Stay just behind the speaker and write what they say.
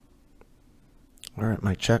All right,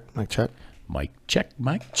 mic check, mic check. Mic check,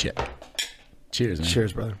 mic check. Cheers, man.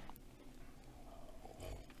 Cheers, brother.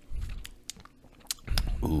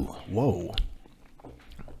 Ooh, Whoa.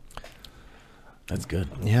 that's good.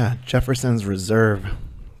 Yeah, Jefferson's Reserve.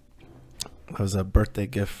 That was a birthday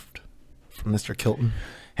gift from Mr. Kilton.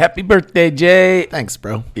 Happy birthday, Jay. Thanks,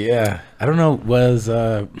 bro. Yeah. I don't know.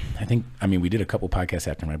 We did a couple podcasts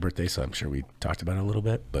after my birthday, so I'm sure we talked about it a little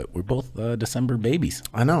bit, but we're both December babies.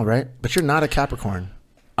 I know, right? But you're not a Capricorn.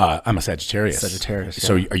 I'm a Sagittarius.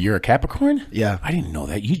 So yeah. are you a Capricorn? Yeah. I didn't know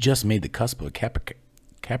that. You just made the cusp of a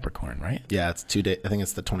Capricorn, right? Yeah, it's 2 days. I think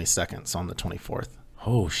it's the 22nd, so on the 24th.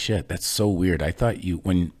 Oh, shit. That's so weird. I thought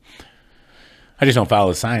I just don't follow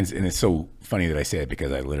the signs, and it's so funny that I say it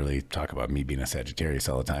because I literally talk about me being a Sagittarius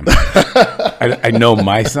all the time. I know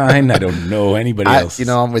my sign. I don't know anybody else.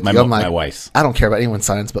 I'm with my, you. I'm like, my wife's. I don't care about anyone's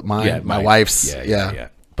signs, but mine. Yeah, my wife's. Yeah.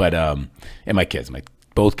 But and my kids.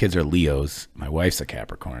 Both kids are Leos. My wife's a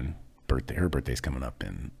Capricorn. Her birthday's coming up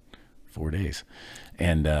in 4 days,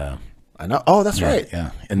 and I know. Oh, that's right. Yeah.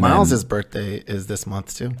 And Miles' birthday is this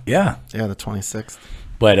month too. Yeah. Yeah, the 26th.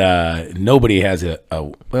 But nobody has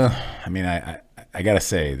I gotta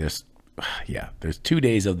say there's 2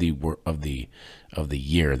 days of the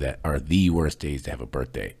year that are the worst days to have a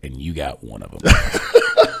birthday, and you got one of them.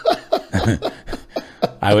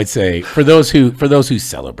 I would say for those who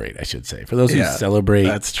celebrate,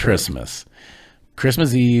 That's true.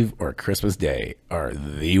 Christmas Eve or Christmas Day are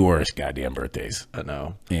the worst goddamn birthdays. I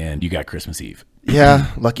know. And you got Christmas Eve.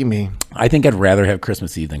 Yeah, lucky me. I think I'd rather have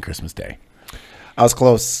Christmas Eve than Christmas Day. I was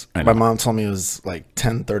close. I know. My mom told me it was like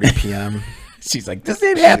 10:30 p.m. She's like, this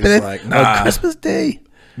ain't happening. like, on nah. Christmas Day.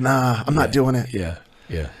 Nah, I'm not doing it. Yeah.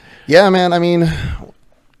 Yeah, man. I mean,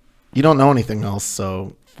 you don't know anything else,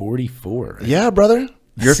 so 44. yeah, brother.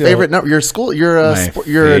 Your So- favorite number, your school, your My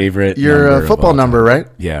favorite your number of football all number, right?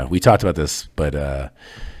 Yeah, we talked about this, but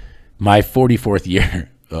my 44th year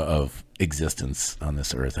of existence on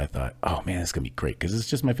this earth, I thought, oh man, it's gonna be great because it's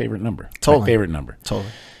just my favorite number. Totally. My favorite number.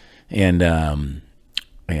 Totally. And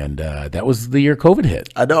that was the year COVID hit.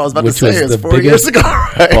 I know. I was about to which say was it's the 4 years biggest ago,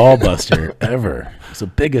 right? ball buster ever. It was the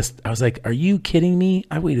biggest. I was like, are you kidding me?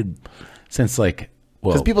 I waited since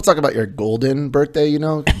Because people talk about your golden birthday,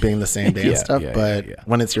 being the same day and Yeah, stuff. yeah, but yeah.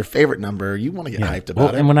 when it's your favorite number, you want to get hyped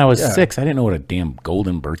about it. And when I was Yeah. 6, I didn't know what a damn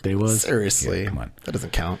golden birthday was. Seriously, Yeah, come on. that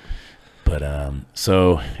doesn't count. But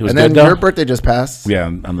so it was And good then though. your birthday just passed. Yeah,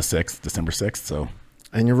 on the 6th, December 6th. So,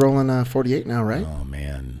 And you're rolling 48 now, right? oh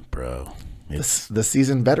man, bro, it's The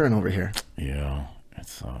seasoned veteran over here.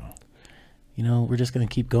 it's we're just gonna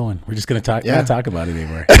keep going. We're just gonna talk, Yeah. not talk about it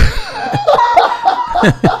anymore.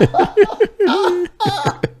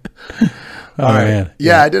 All right. man.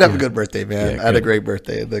 Yeah, I did have a good birthday, man. Yeah, I had a good. great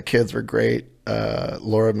birthday. The kids were great.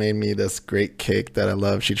 Laura made me this great cake that I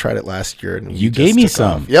love. She tried it last year, and we You just gave me took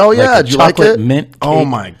some. off. Yeah, oh, yeah. Like a Did you like chocolate it? mint Oh cake.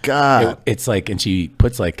 my god. It's like, and she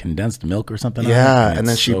puts like condensed milk or something. Yeah, on it, and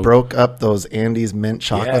then it's she so- broke up those Andes mint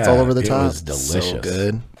chocolates all over the it top. was delicious. So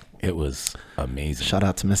good. It was amazing. Shout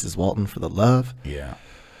out to Mrs. Walton for the love. Yeah.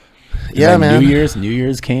 Yeah, And then man. New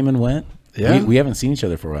Year's came and went. Yeah. We haven't seen each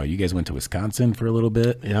other for a while. You guys went to Wisconsin for a little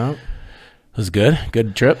bit. Yeah. It was good.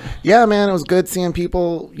 Good trip. Yeah, man, it was good seeing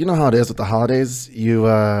people. You know how it is with the holidays. You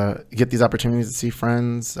get these opportunities to see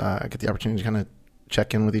friends, get the opportunity to kind of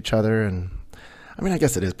check in with each other. And I mean, I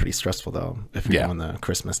guess it is pretty stressful, though, if you're Yeah. doing the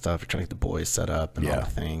Christmas stuff. You're trying to get the boys set up and all Yeah. the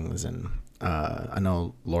things. And I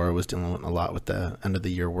know Laura was dealing with a lot with the end of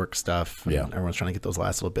the year work stuff. And Yeah. everyone's trying to get those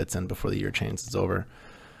last little bits in before the year changes over.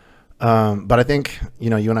 But I think,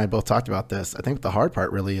 you and I both talked about this. I think the hard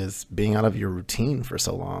part really is being out of your routine for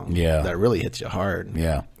so long. Yeah. That really hits you hard.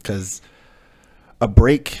 Yeah. Because a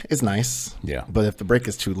break is nice. Yeah. But if the break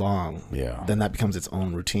is too long, Yeah. then that becomes its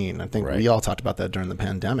own routine. I think Right. we all talked about that during the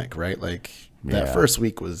pandemic, right? Like that Yeah. first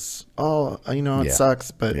week was, it Yeah. sucks,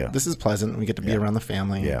 but Yeah. this is pleasant. We get to be Yeah. around the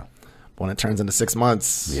family. Yeah. When it turns into 6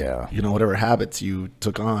 months, Yeah. whatever habits you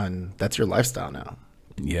took on, that's your lifestyle now.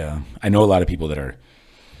 Yeah. I know a lot of people that are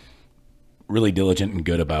really diligent and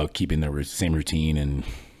good about keeping their same routine and,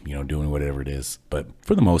 doing whatever it is. But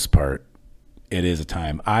for the most part, it is a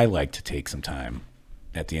time. I like to take some time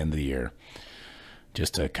at the end of the year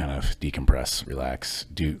just to kind of decompress, relax,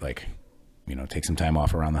 take some time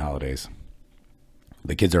off around the holidays.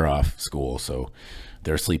 The kids are off school, so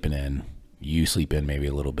they're sleeping in. You sleep in maybe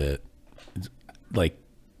a little bit. Like,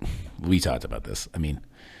 we talked about this. I mean,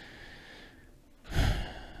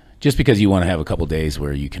 just because you want to have a couple days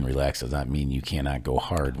where you can relax does not mean you cannot go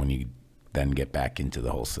hard when you then get back into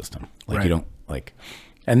the whole system. Like Right. you don't like,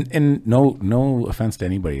 and no offense to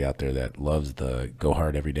anybody out there that loves the go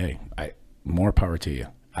hard every day. More power to you.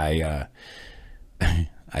 I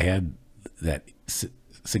had that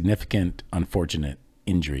significant, unfortunate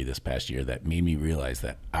injury this past year that made me realize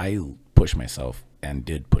that I push myself and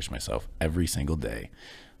did push myself every single day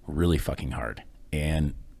really fucking hard.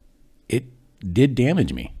 And it did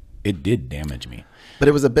damage me. It did damage me. But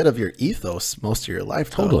it was a bit of your ethos most of your life.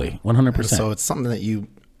 Totally. 100%. So it's something that you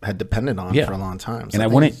had depended on for a long time. So and I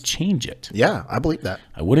wouldn't change it. Yeah, I believe that.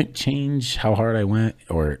 I wouldn't change how hard I went,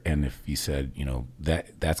 and if you said,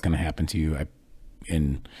 that's going to happen to you,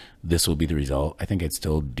 and this will be the result, I think I'd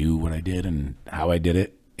still do what I did and how I did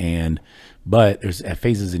it. But there's at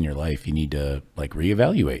phases in your life you need to like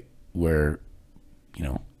reevaluate where,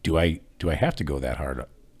 do I have to go that hard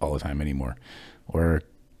all the time anymore, or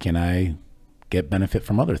can I get benefit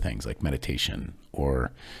from other things like meditation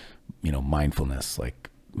or mindfulness,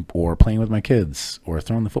 or playing with my kids, or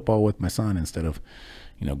throwing the football with my son instead of,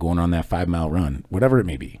 going on that 5-mile run, whatever it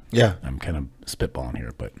may be. Yeah. I'm kind of spitballing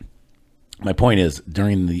here, but my point is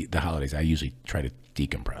during the holidays, I usually try to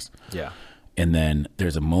decompress. Yeah. And then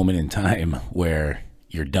there's a moment in time where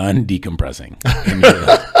you're done decompressing. And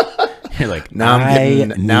you're like, now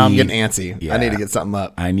I'm getting antsy. Yeah, I need to get something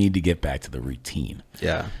up. I need to get back to the routine.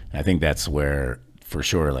 Yeah. And I think that's where, for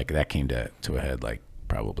sure, like that came to a head, like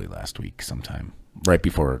probably last week sometime, right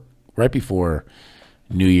before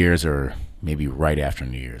New Year's, or maybe right after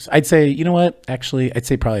New Year's. I'd say, you know what? Actually, I'd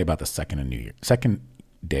say probably about the second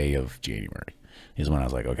day of January is when I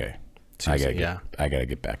was like, okay, I gotta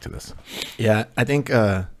get back to this. Yeah, I think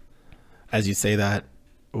as you say that,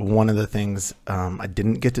 one of the things I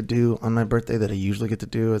didn't get to do on my birthday that I usually get to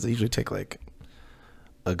do is I usually take like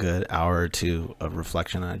a good hour or two of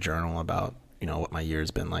reflection and a journal about what my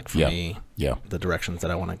year's been like for me, the directions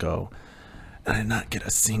that I want to go. And I did not get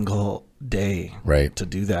a single day to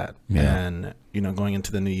do that. Yeah. And going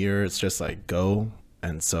into the new year, it's just like go.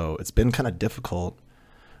 And so it's been kind of difficult,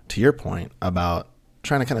 to your point about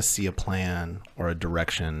trying to kind of see a plan or a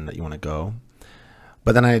direction that you want to go.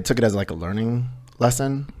 But then I took it as like a learning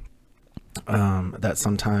lesson, that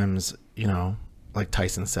sometimes, like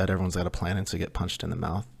Tyson said, everyone's got a plan until you get punched in the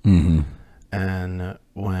mouth. Mm-hmm. And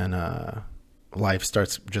when life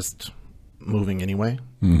starts just moving anyway,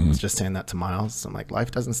 mm-hmm. I was just saying that to Miles. I'm like,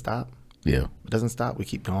 life doesn't stop. Yeah. It doesn't stop. We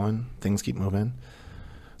keep going. Things keep moving.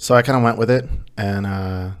 So I kind of went with it.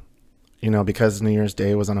 And, because New Year's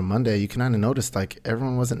Day was on a Monday, you kind of notice like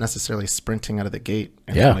everyone wasn't necessarily sprinting out of the gate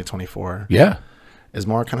in 2024. Yeah. It's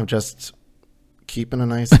more kind of just keeping a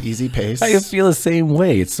nice, easy pace. I feel the same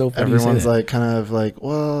way. It's so funny. Everyone's like kind of like,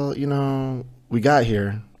 well, we got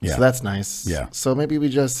here. Yeah. So that's nice. Yeah. So maybe we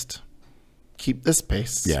just keep this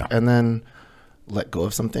pace. Yeah. And then let go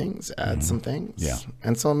of some things, add mm-hmm. some things. Yeah.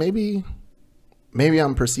 And so maybe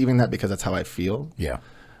I'm perceiving that because that's how I feel. Yeah.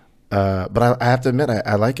 But I have to admit,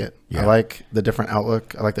 I like it. Yeah. I like the different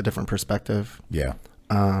outlook. I like the different perspective. Yeah.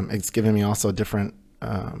 It's given me also a different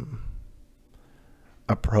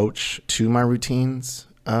approach to my routines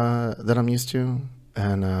that I'm used to.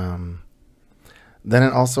 And then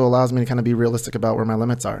it also allows me to kind of be realistic about where my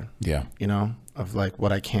limits are. Yeah. Of like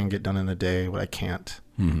what I can get done in a day, what I can't,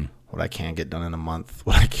 mm-hmm. what I can get done in a month,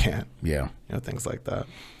 what I can't. Yeah. Things like that.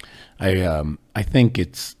 I think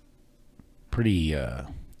it's pretty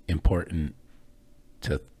important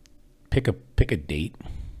to pick a date.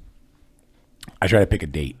 I try to pick a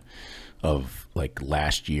date of like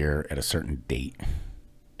last year at a certain date.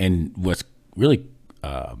 And what's really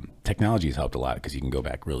technology has helped a lot because you can go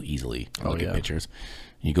back real easily and look at pictures.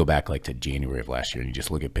 And you go back like to January of last year and you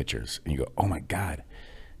just look at pictures and you go, oh my God,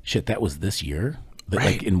 shit, that was this year? Right.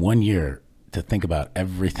 Like in 1 year, to think about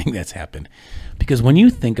everything that's happened. Because when you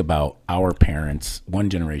think about our parents, one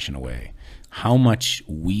generation away, how much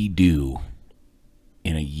we do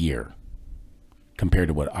in a year compared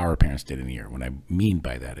to what our parents did in a year. What I mean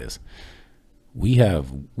by that is we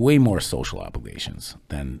have way more social obligations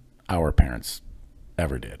than our parents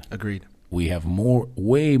ever did. Agreed. We have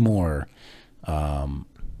way more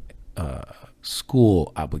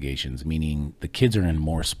school obligations, meaning the kids are in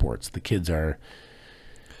more sports. The kids are...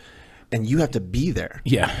 And you have to be there.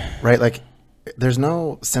 Yeah. Right? Like, there's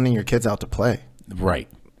no sending your kids out to play. Right.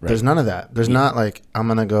 There's none of that. There's not like, I'm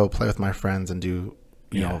going to go play with my friends and do,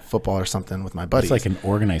 you know, football or something with my buddies. It's like an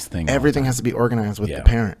organized thing. Everything has to be organized with the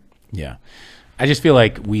parent. Yeah. I just feel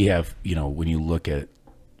like we have, when you look at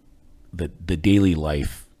the daily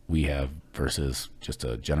life we have versus just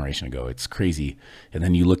a generation ago, it's crazy. And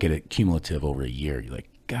then you look at it cumulative over a year, you're like,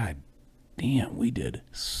 God damn, we did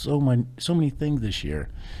so many things this year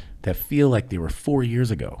that feel like they were 4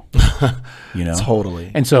 years ago,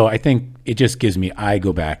 Totally. And so I think it just gives me, I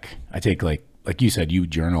go back, I take like you said, you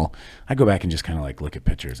journal, I go back and just kind of like look at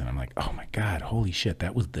pictures and I'm like, oh my God, holy shit,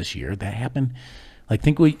 that was this year that happened. Like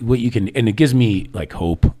think what you can, and it gives me like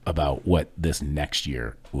hope about what this next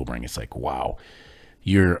year will bring. It's like, wow,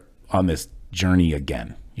 you're on this journey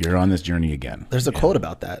again. You're on this journey again. There's a quote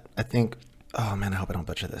about that. I think, oh man, I hope I don't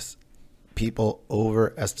butcher this. People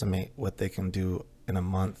overestimate what they can do in a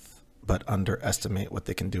month, but underestimate what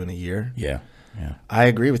they can do in a year. Yeah. Yeah. I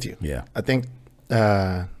agree with you. Yeah. I think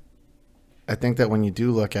that when you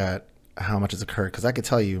do look at how much has occurred, because I could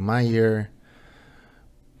tell you my year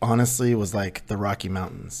honestly was like the Rocky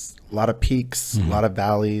Mountains. A lot of peaks, a lot of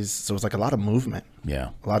valleys. So it was like a lot of movement. Yeah.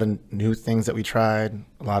 A lot of new things that we tried,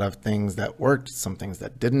 a lot of things that worked, some things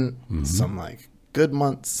that didn't, some like good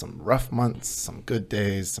months, some rough months, some good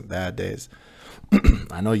days, some bad days.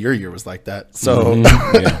 I know your year was like that. So,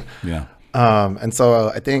 Yeah. and so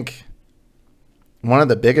I think one of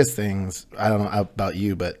the biggest things, I don't know about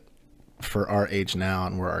you, but for our age now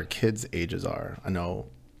and where our kids' ages are, I know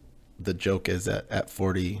the joke is that at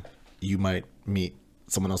 40, you might meet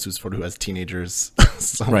someone else who's 40 who has teenagers,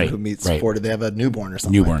 someone who meets 40, they have a newborn or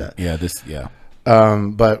something like that. Yeah.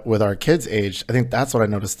 But with our kids' age, I think that's what I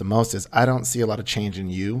noticed the most is I don't see a lot of change in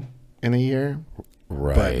you in a year.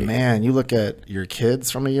 Right. But man, you look at your kids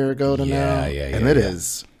from a year ago to now, and it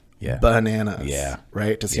is bananas. Yeah.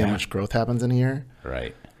 Right? To see how much growth happens in a year.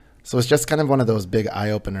 Right. So it's just kind of one of those big eye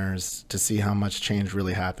openers to see how much change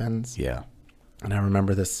really happens. Yeah. And I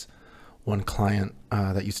remember this one client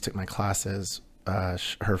that used to take my classes.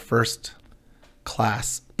 Her first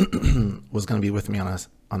class was going to be with me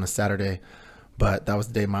on a Saturday, but that was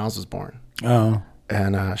the day Miles was born. Oh.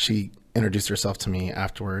 And she introduced herself to me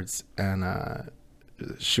afterwards, and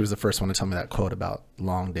she was the first one to tell me that quote about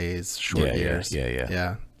long days, short years.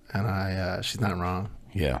 Yeah. And she's not wrong.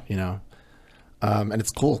 Yeah. You know, and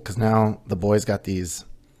it's cool because now the boys got these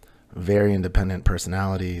very independent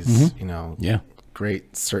personalities. You know. Yeah.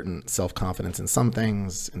 Great certain self-confidence in some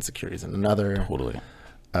things, insecurities in another. Totally.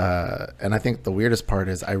 And I think the weirdest part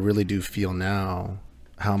is I really do feel now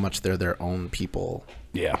how much they're their own people.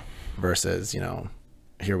 Yeah. Versus, you know,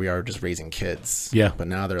 here we are just raising kids. Yeah. But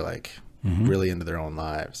now they're like really into their own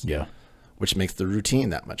lives. Yeah. Which makes the routine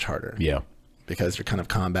that much harder. Yeah. Because you're kind of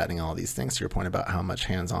combating all these things, to your point about how much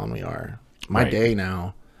hands-on we are. My day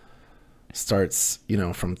now starts, you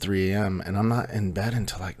know, from 3 a.m. and I'm not in bed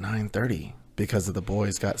until like 9:30. Because of the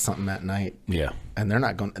boys got something at night. Yeah. And they're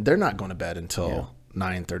not going to bed until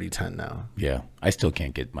 9:30, 10 now. Yeah. I still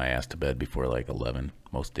can't get my ass to bed before like 11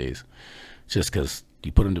 most days. Just because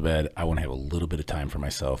you put them to bed, I want to have a little bit of time for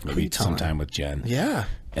myself, maybe some time with Jen. Yeah.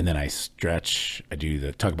 And then I stretch. I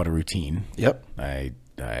do talk about a routine. Yep. I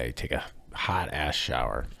take a hot ass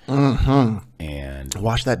shower. And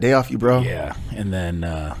wash that day off you, bro. Yeah. And then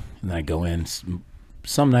I go in.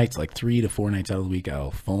 Some nights, like 3 to 4 nights out of the week,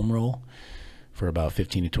 I'll foam roll for about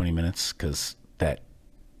 15 to 20 minutes because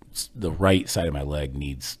the right side of my leg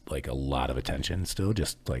needs like a lot of attention still,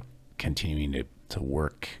 just like continuing to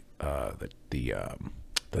work the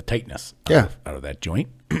tightness out of that joint.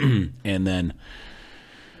 and then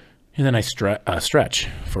I stretch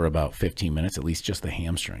for about 15 minutes, at least just the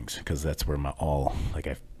hamstrings, because that's where my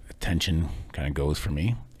attention kind of goes for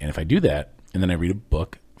me. And if I do that, and then I read a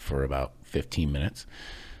book for about 15 minutes,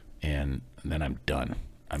 and then I'm done.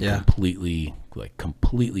 I'm completely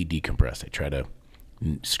decompressed. I try to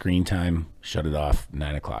screen time, shut it off,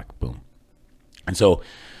 9:00, boom. And so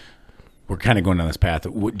we're kind of going down this path.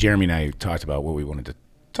 Jeremy and I talked about what we wanted to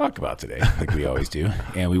talk about today, like we always do.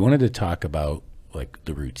 And we wanted to talk about like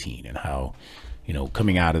the routine and how, you know,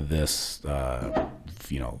 coming out of this,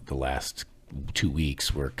 you know, the last 2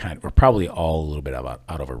 weeks, we're probably all a little bit out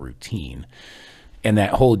of a routine. And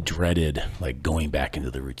that whole dreaded, like, going back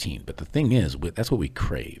into the routine. But the thing is, that's what we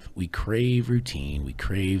crave. We crave routine. We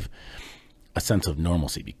crave a sense of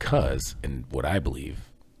normalcy because, and what I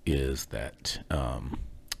believe is that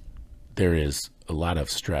there is a lot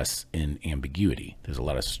of stress in ambiguity. There's a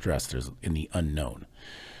lot of stress in the unknown.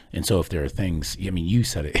 And so if there are things, I mean, you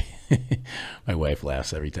said it. My wife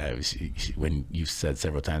laughs every time when you've said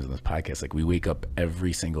several times on this podcast, like, we wake up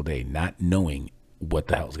every single day not knowing what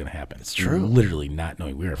the hell is going to happen. It's true. Literally not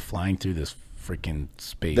knowing. We are flying through this freaking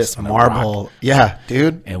space. This marble. Yeah,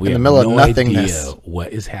 dude. And we in have the middle no of nothingness. idea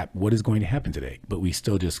what is going to happen today, but we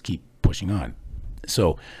still just keep pushing on.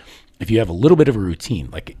 So if you have a little bit of a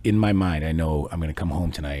routine, like in my mind, I know I'm going to come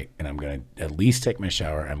home tonight and I'm going to at least take my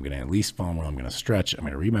shower. I'm going to at least foam roll. I'm going to stretch. I'm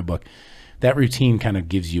going to read my book. That routine kind of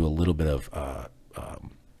gives you a little bit of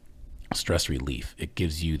stress relief. It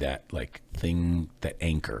gives you that like thing, that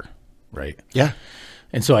anchor, right? Yeah.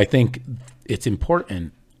 And so I think it's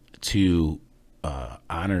important to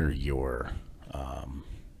honor your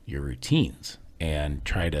routines and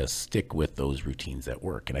try to stick with those routines that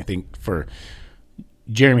work. And I think for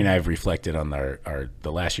Jeremy and I have reflected on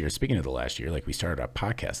the last year. Speaking of the last year, like we started our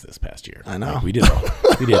podcast this past year. I know. Like we did.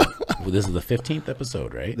 Well, this is the 15th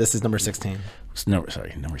episode, right? This is number 16.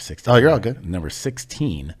 Number 16. Oh, you're all good. Number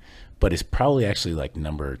 16, but it's probably actually like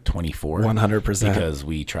number 24. 100%. Because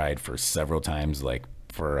we tried for several times, like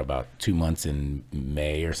for about 2 months in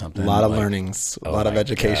May or something. A lot of like, learnings, a lot of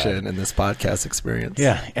education in this podcast experience.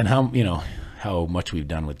 Yeah, and how much we've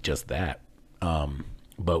done with just that.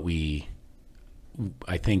 But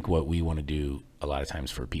I think what we want to do a lot of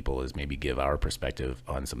times for people is maybe give our perspective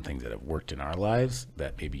on some things that have worked in our lives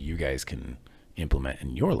that maybe you guys can implement in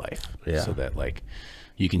your life, so that like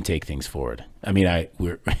you can take things forward. I mean,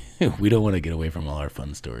 we don't want to get away from all our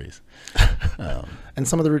fun stories, and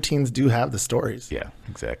some of the routines do have the stories. Yeah,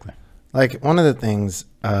 exactly. Like one of the things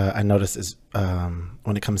I notice is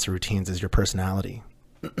when it comes to routines is your personality.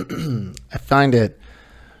 I find it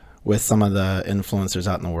with some of the influencers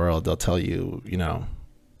out in the world. They'll tell you,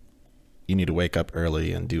 you need to wake up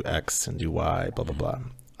early and do X and do Y, blah, blah, blah.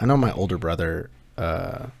 I know my older brother,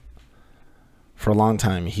 for a long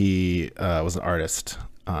time, he was an artist,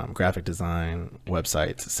 graphic design,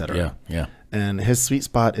 websites, etc. Yeah. And his sweet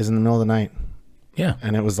spot is in the middle of the night. Yeah.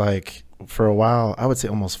 And it was like, for a while, I would say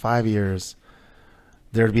almost 5 years,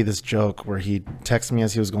 there'd be this joke where he'd text me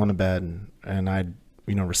as he was going to bed, and I'd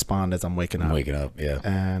respond as I'm waking up. Yeah.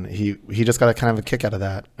 And he just got a kind of a kick out of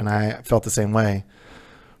that, and I felt the same way.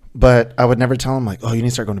 But I would never tell him like, oh, you need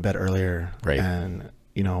to start going to bed earlier, right? And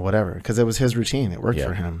whatever, because it was his routine. It worked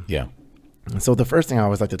for him. Yeah. And so the first thing I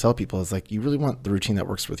always like to tell people is like, you really want the routine that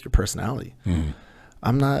works with your personality. Mm-hmm.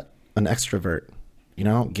 I'm not an extrovert,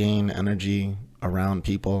 gain energy around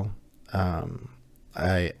people.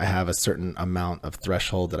 I have a certain amount of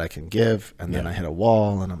threshold that I can give, and then I hit a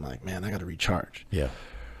wall and I'm like, man, I got to recharge. Yeah.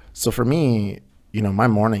 So for me, my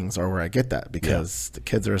mornings are where I get that, because the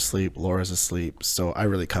kids are asleep, Laura's asleep. So I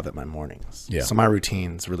really covet my mornings. Yeah. So my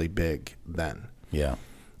routine's really big then. Yeah.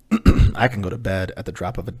 I can go to bed at the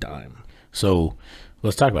drop of a dime. So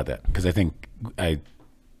let's talk about that, because I think I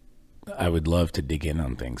would love to dig in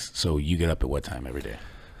on things. So you get up at what time every day?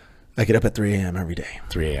 I get up at 3 a.m. every day.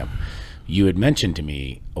 3 a.m. You had mentioned to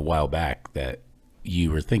me a while back that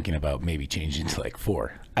you were thinking about maybe changing to like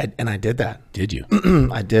 4. And I did that. Did you?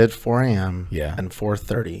 I did 4 a.m. Yeah. And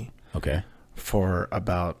 4:30. Okay. For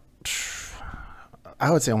about,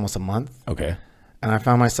 I would say almost a month. Okay. And I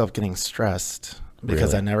found myself getting stressed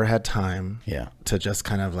because I never had time to just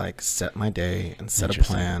kind of like set my day and set a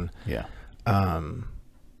plan. Yeah.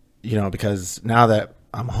 Because now that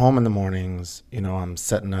I'm home in the mornings, I'm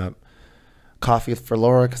setting up coffee for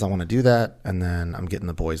Laura because I want to do that, and then I'm getting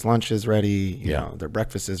the boys' lunches ready. You know, their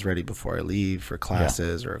breakfast is ready before I leave for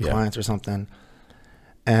classes or clients or something.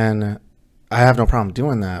 And I have no problem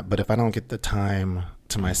doing that, but if I don't get the time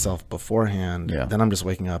to myself beforehand, then I'm just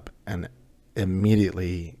waking up and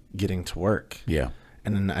immediately getting to work. Yeah.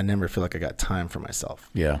 And then I never feel like I got time for myself.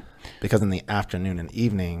 Yeah. Because in the afternoon and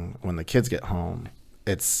evening, when the kids get home,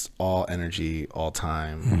 it's all energy, all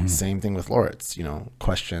time. Mm-hmm. Same thing with Laura. It's,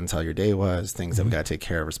 questions, how your day was, things that we got to take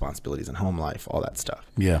care of, responsibilities in home life, all that stuff.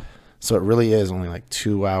 Yeah. So it really is only like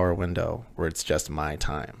 2-hour window where it's just my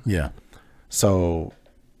time. Yeah. So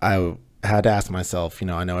I had to ask myself,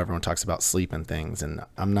 I know everyone talks about sleep and things, and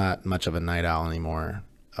I'm not much of a night owl anymore,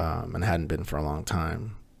 and hadn't been for a long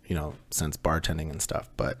time, since bartending and stuff.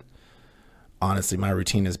 But honestly, my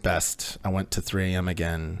routine is best. I went to 3 a.m.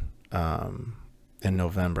 again in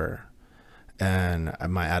November, and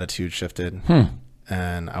my attitude shifted,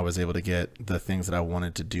 and I was able to get the things that I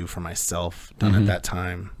wanted to do for myself done at that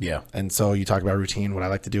time. Yeah. And so you talk about routine. What I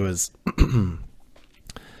like to do is I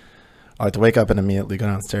like to wake up and immediately go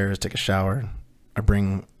downstairs, take a shower. I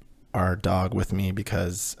bring our dog with me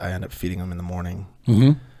because I end up feeding him in the morning.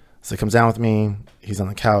 Mm-hmm. So he comes down with me. He's on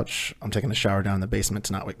the couch. I'm taking a shower down in the basement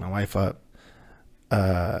to not wake my wife up.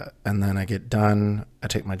 And then I get done. I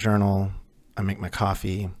take my journal. I make my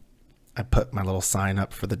coffee. I put my little sign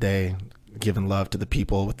up for the day, giving love to the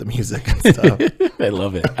people with the music and stuff. I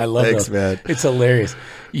love it. I love it. Thanks, man. It's hilarious.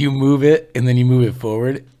 You move it and then you move it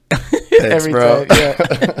forward. Thanks, every bro.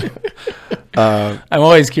 time. Yeah. I'm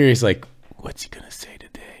always curious, like, what's he going to say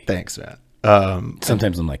today? Thanks, man.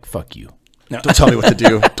 Sometimes I'm like, fuck you. No. Don't tell me what to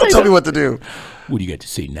do. Don't tell me what to do. What do you got to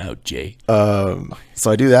say now, Jay?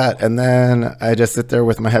 So I do that, and then I just sit there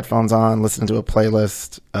with my headphones on, listening to a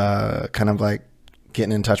playlist, kind of like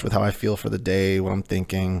getting in touch with how I feel for the day, what I'm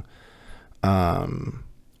thinking,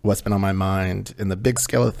 what's been on my mind in the big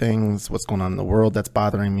scale of things, what's going on in the world that's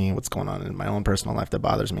bothering me, what's going on in my own personal life that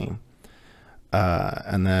bothers me.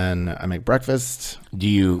 And then I make breakfast.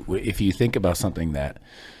 If you think about something that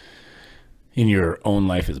in your own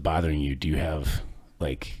life is bothering you, do you have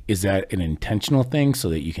Like, is that an intentional thing so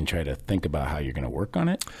that you can try to think about how you're going to work on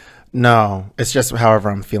it? No, it's just however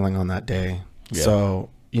I'm feeling on that day. Yeah. So,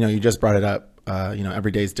 you just brought it up.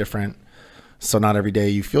 Every day is different. So not every day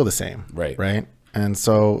you feel the same. Right. Right. And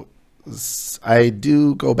so I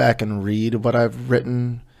do go back and read what I've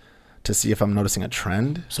written to see if I'm noticing a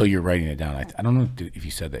trend. So you're writing it down. I don't know if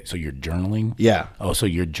you said that. So you're journaling? Yeah. Oh, so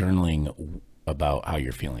you're journaling about how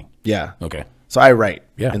you're feeling. Yeah. Okay. So I write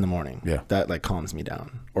Yeah. in the morning. Yeah. That like calms me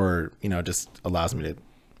down, or, just allows me to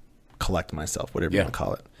collect myself, whatever you Yeah. want to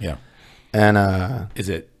call it. Yeah. And Is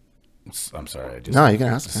it? I'm sorry. no, you can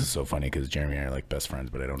ask. This is so funny because Jeremy and I are like best friends,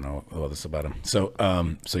 but I don't know all this about him. So,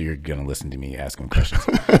 so you're gonna listen to me ask him questions,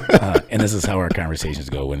 and this is how our conversations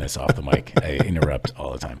go when it's off the mic. I interrupt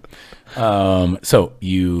all the time. So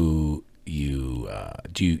you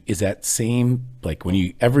do you, is that same, like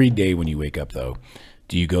every day when you wake up though,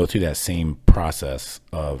 do you go through that same process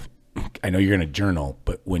of? I know you're going to journal,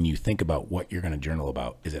 but when you think about what you're going to journal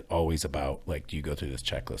about, is it always about, like, do you go through this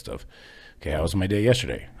checklist of, okay, how was my day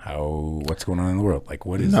yesterday? What's going on in the world? Like,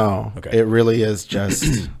 what is? No, Okay. it really is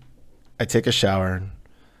just, I take a shower.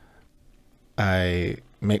 I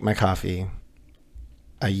make my coffee.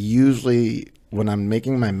 I usually, when I'm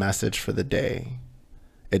making my message for the day,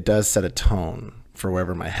 it does set a tone for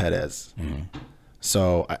wherever my head is. Mm-hmm.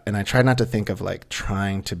 So, and I try not to think of like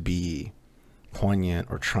trying to be poignant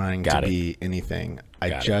or trying Got to it. be anything. I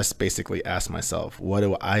Got it. just basically ask myself, what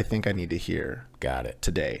do I think I need to hear Got it.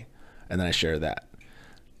 today? And then I share that.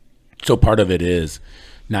 So part of it is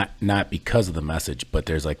not because of the message, but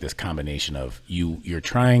there's like this combination of you're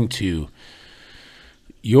trying to,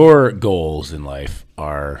 your goals in life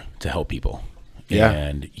are to help people. Yeah.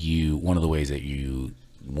 And one of the ways that you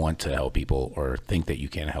want to help people or think that you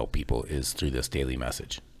can help people is through this daily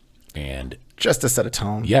message. And Just to set a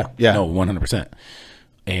tone. yeah, Yeah. no, 100%.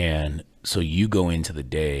 And so you go into the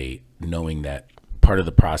day knowing that part of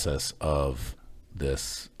the process of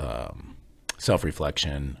this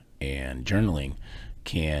self-reflection and journaling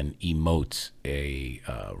can emote a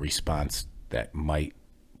response that might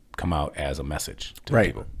come out as a message to Right.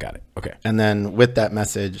 people. Got it. Okay. And then with that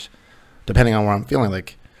message, depending on where I'm feeling,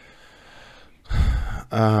 like,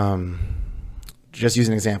 just use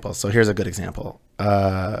an example. So here's a good example.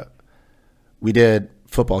 We did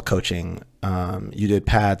football coaching. You did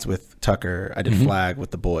pads with Tucker. I did flag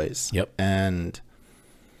with the boys. Yep. And,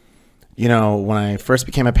 when I first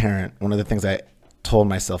became a parent, one of the things I told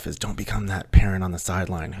myself is don't become that parent on the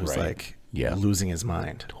sideline who's Right. like Yeah. losing his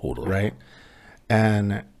mind. Totally. Right.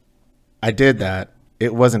 And I did that.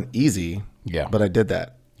 It wasn't easy. Yeah. But I did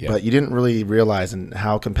that. Yeah. But you didn't really realize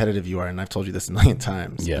how competitive you are. And I've told you this a million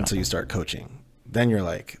times Yeah. until you start coaching. Then you're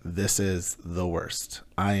like, this is the worst.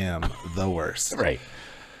 I am the worst. Right.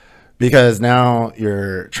 Because now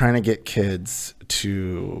you're trying to get kids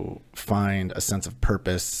to find a sense of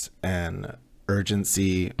purpose and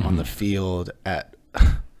urgency on the field at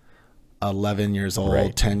 11 years old,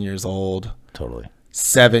 Right. 10 years old, Totally.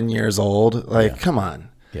 7 years old. Like, come on.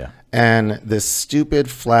 Yeah. And this stupid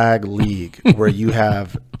flag league where you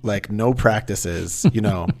have like no practices,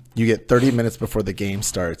 you get 30 minutes before the game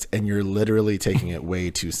starts and you're literally taking it way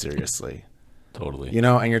too seriously, Totally.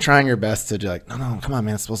 and you're trying your best to do like, no, come on,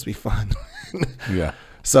 man, it's supposed to be fun. Yeah.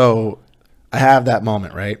 So I have that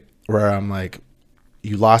moment, right, where I'm like,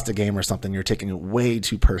 you lost a game or something, you're taking it way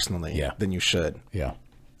too personally Yeah. than you should. Yeah.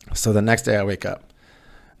 So the next day I wake up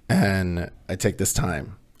and I take this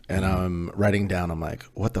time and I'm writing down, I'm like,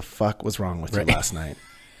 what the fuck was wrong with you last night?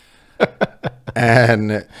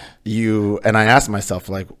 and I asked myself,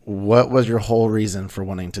 like, what was your whole reason for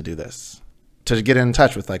wanting to do this? To get in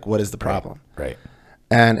touch with like, what is the problem? Right.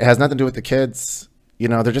 And it has nothing to do with the kids.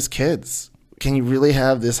 They're just kids. Can you really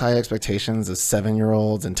have this high expectations of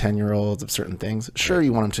 7-year-olds and 10-year-olds of certain things? Sure,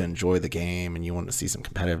 you want them to enjoy the game and you want to see some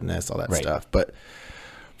competitiveness, all that Right. stuff. But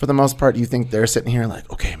for the most part, you think they're sitting here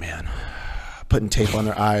like, okay, man, putting tape on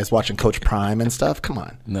their eyes, watching Coach Prime and stuff? Come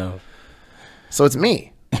on. No. So it's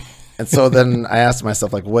me. And so then I asked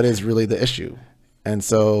myself, like, what is really the issue? And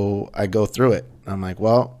so I go through it. I'm like,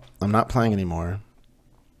 well, I'm not playing anymore.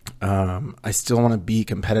 I still want to be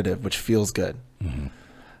competitive, which feels good. Mm-hmm.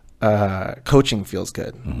 Coaching feels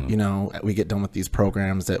good. Mm-hmm. We get done with these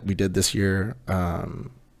programs that we did this year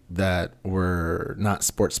that were not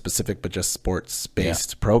sports specific, but just sports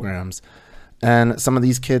based programs. And some of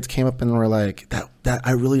these kids came up and were like, that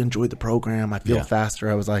I really enjoyed the program. I feel Yeah. faster.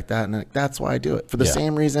 I was like that. And that's why I do it. For the Yeah.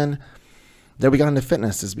 same reason that we got into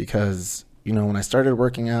fitness is because, when I started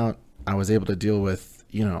working out, I was able to deal with,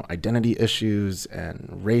 identity issues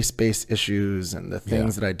and race-based issues and the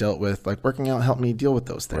things that I dealt with. Like working out helped me deal with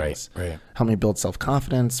those things. Right. Helped me build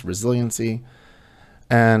self-confidence, resiliency.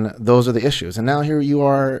 And those are the issues. And now here you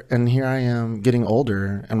are, and here I am getting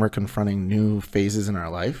older, and we're confronting new phases in our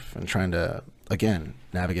life and trying to, again,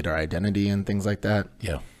 navigate our identity and things like that.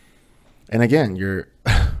 Yeah. And again, you're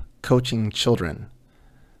coaching children.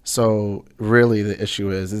 So really the issue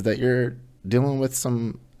is that you're dealing with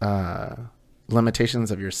some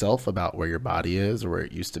limitations of yourself about where your body is or where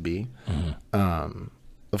it used to be.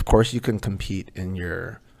 Of course, you can compete in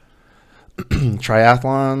your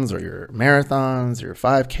triathlons or your marathons, your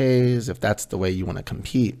 5Ks, if that's the way you want to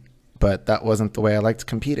compete. But that wasn't the way I liked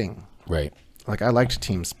competing. Right. Like I liked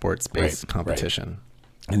team sports-based competition.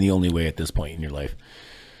 Right. And the only way at this point in your life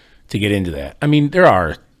to get into that. I mean, there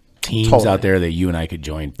are teams out there that you and I could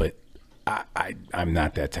join, but I'm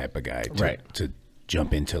not that type of guy to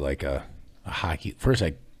jump into like a hockey. First,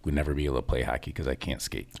 I would never be able to play hockey because I can't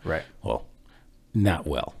skate. Right. Well, not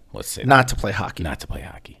well, let's say. Not to play hockey. Not to play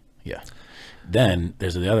hockey. Yeah. Then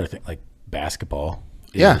there's the other thing, like basketball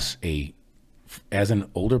is as an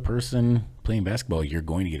older person playing basketball, you're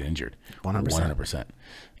going to get injured. 100%.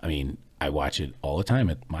 I mean, I watch it all the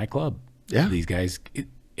time at my club. Yeah. These guys,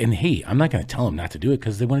 and hey, I'm not going to tell them not to do it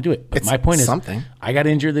because they want to do it. But It's my point something. is, I got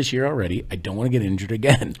injured this year already. I don't want to get injured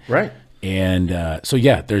again. Right. And so,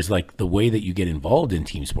 yeah, there's like the way that you get involved in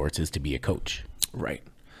team sports is to be a coach. Right.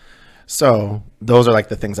 So those are like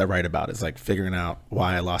the things I write about, is like figuring out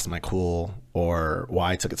why I lost my cool or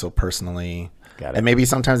why I took it so personally. Got it. And maybe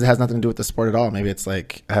sometimes it has nothing to do with the sport at all. Maybe it's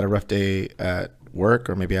like I had a rough day at work,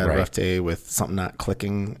 or maybe I had a rough day with something not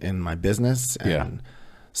clicking in my business. And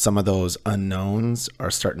some of those unknowns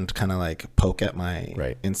are starting to kind of like poke at my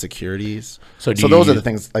insecurities. So those are the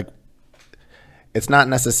things, like, it's not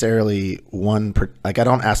necessarily like I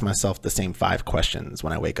don't ask myself the same 5 questions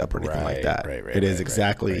when I wake up or anything like that. It is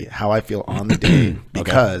exactly how I feel on the day,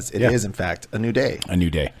 because it is in fact a new day. A new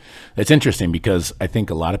day. It's interesting because I think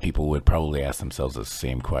a lot of people would probably ask themselves the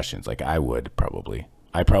same questions. Like I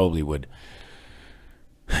probably would.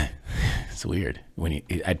 It's weird.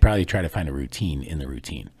 I'd probably try to find a routine in the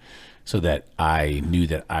routine so that I knew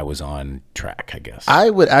that I was on track, I guess. I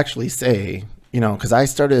would actually say, because I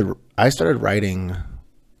started writing,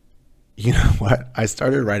 I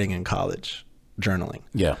started writing in college, journaling.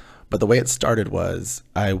 Yeah. But the way it started was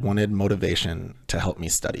I wanted motivation to help me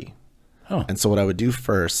study. Oh. And so what I would do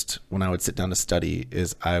first when I would sit down to study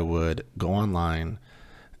is I would go online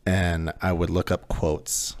and I would look up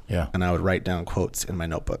quotes. Yeah. And I would write down quotes in my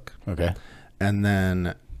notebook. Okay. And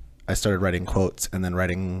then I started writing quotes and then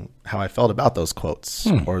writing how I felt about those quotes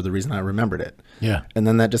or the reason I remembered it. Yeah. And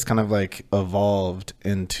then that just kind of like evolved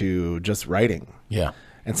into just writing. Yeah.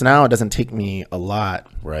 And so now it doesn't take me a lot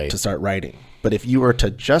Right. to start writing. But if you were to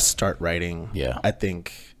just start writing, I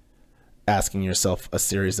think asking yourself a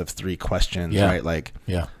series of 3 questions, right? Like,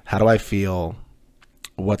 how do I feel?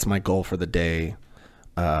 What's my goal for the day?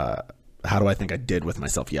 How do I think I did with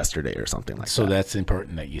myself yesterday or something like that? So that's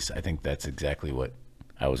important that I think that's exactly what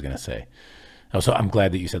I was going to say. Also, I'm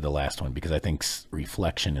glad that you said the last one because I think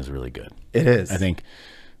reflection is really good. It is. I think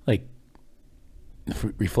like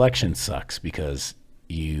reflection sucks because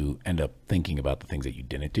you end up thinking about the things that you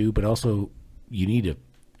didn't do, but also you need to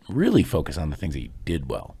really focus on the things that you did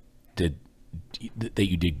well, that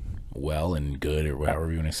you did well and good, or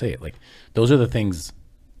however you want to say it. Like those are the things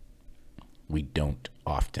we don't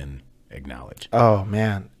often acknowledge. Oh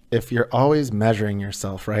man, if you're always measuring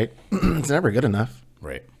yourself, right? It's never good enough.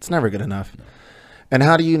 Right. It's never good enough. No. And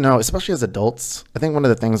how do you know, especially as adults, I think one of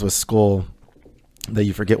the things with school that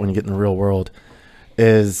you forget when you get in the real world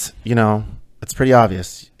is, it's pretty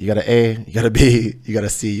obvious. You got an A, you got a B, you got a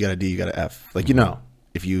C, you got a D, you got an F. Like,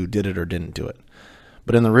 if you did it or didn't do it.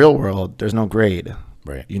 But in the real world, there's no grade.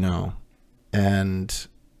 Right. And,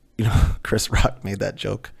 Chris Rock made that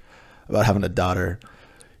joke about having a daughter.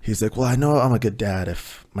 He's like, well, I know I'm a good dad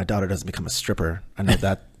if my daughter doesn't become a stripper. I know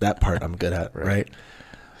that part I'm good at, right?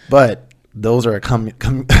 But those are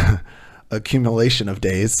accumulation of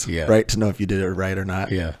days, right, to know if you did it right or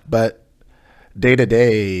not. Yeah. But day to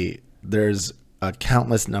day, there's a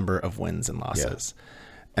countless number of wins and losses.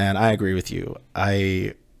 Yeah. And I agree with you.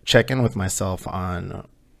 I check in with myself on,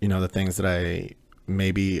 the things that I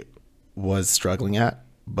maybe was struggling at.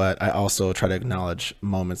 But I also try to acknowledge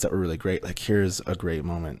moments that were really great. Like here's a great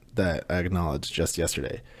moment that I acknowledged just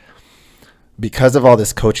yesterday. Because of all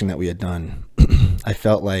this coaching that we had done, I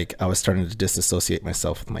felt like I was starting to disassociate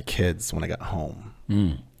myself with my kids when I got home.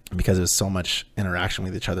 Because there's so much interaction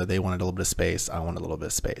with each other. They wanted a little bit of space. I wanted a little bit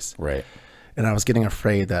of space. Right. And I was getting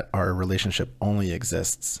afraid that our relationship only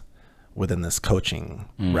exists within this coaching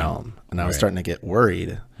realm. And I was starting to get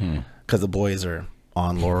worried because the boys are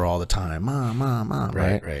on Laura all the time, mom,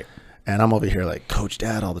 right? Right. And I'm over here like, coach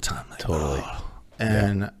dad all the time. Like, totally. Oh.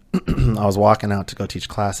 And I was walking out to go teach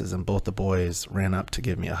classes, and both the boys ran up to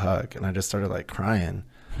give me a hug, and I just started like crying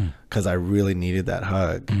because I really needed that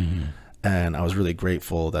hug. And I was really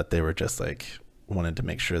grateful that they were just like wanted to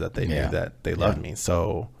make sure that they knew that they loved me.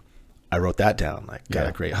 So I wrote that down, like got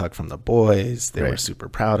a great hug from the boys. They were super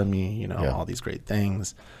proud of me, you know, all these great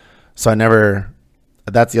things. So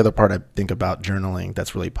that's the other part I think about journaling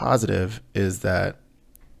that's really positive, is that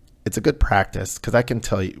it's a good practice, because I can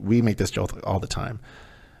tell you, we make this joke all the time.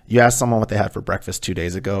 You ask someone what they had for breakfast 2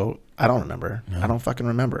 days ago, I don't remember. I don't fucking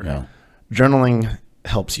remember. No. Journaling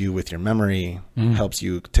helps you with your memory, helps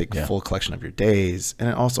you take a full collection of your days, and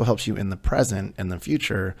it also helps you in the present and the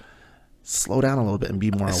future slow down a little bit and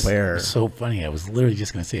be more aware. It's so funny. I was literally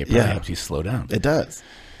just going to say it probably helps you slow down. It does.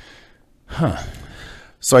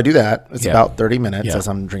 So I do that. It's about 30 minutes as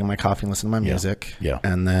I'm drinking my coffee and listening to my music.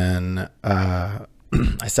 And then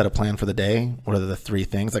I set a plan for the day. What are the 3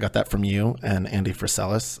 things? I got that from you and Andy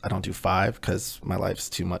Friselis. I don't do 5 because my life's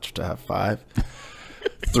too much to have 5.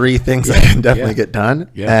 3 things I can definitely get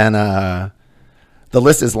done. And the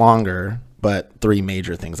list is longer, but 3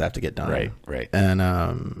 major things I have to get done. Right.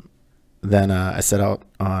 And then I set out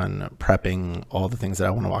on prepping all the things that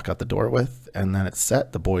I want to walk out the door with. And then it's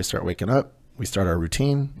set. The boys start waking up. We start our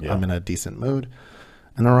routine. I'm in a decent mood.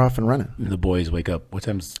 And then we're off and running. The boys wake up. What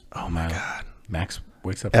time's... Oh, my God. Max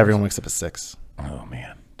wakes up? Everyone wakes up at 6. Oh,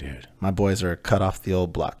 man, dude. My boys are cut off the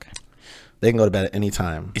old block. They can go to bed at any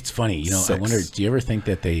time. It's funny. You know, I wonder, do you ever think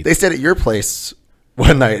that they stayed at your place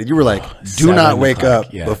one night. You were like, do not wake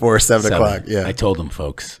up before 7 o'clock. Yeah. I told them,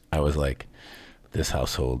 folks, I was like, this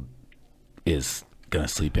household is going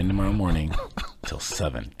to sleep in tomorrow morning till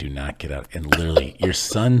 7. Do not get out. And literally, your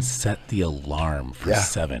son set the alarm for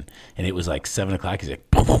 7. And it was like 7 o'clock. He's like,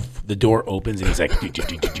 boom, boom. The door opens and he's like,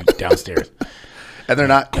 downstairs. And they're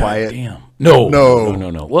not quiet. Damn. No.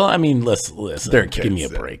 Well, I mean, listen. They're kids. Give me a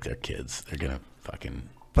break. They're kids. They're going to fucking...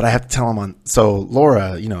 But I have to tell them so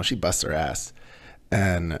Laura, you know, she busts her ass.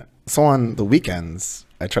 And so on the weekends,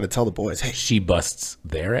 I try to tell the boys, hey. She busts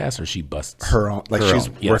their ass, or she busts her own? Like, she's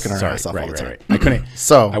working her ass off all the time. I couldn't.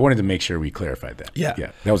 So I wanted to make sure we clarified that.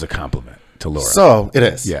 Yeah. That was a compliment to Laura. So it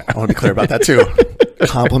is. Yeah. I want to be clear about that too.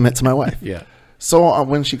 Compliment to my wife. Yeah. So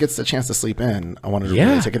when she gets the chance to sleep in, I wanted to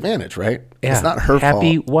really take advantage, right? Yeah. It's not her fault.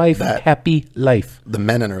 Happy wife, happy life. The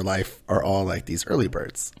men in her life are all like these early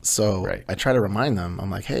birds. So I try to remind them, I'm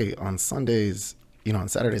like, hey, on Sundays, you know, on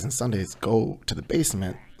Saturdays and Sundays, go to the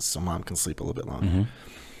basement so mom can sleep a little bit longer.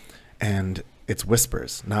 And it's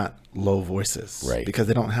whispers, not low voices. Right. Because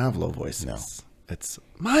they don't have low voices. No. It's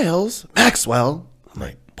Miles, Maxwell. I'm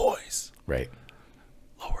like, boys. Right.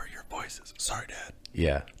 Lower your voices. Sorry, Dad.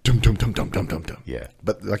 Yeah. Dum, dum, dum, dum, dum, dum, dum. Yeah.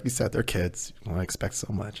 But like you said, they're kids. You don't expect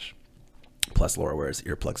so much. Plus, Laura wears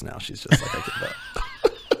earplugs now. She's just like, I give up.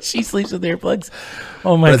 She sleeps with earplugs?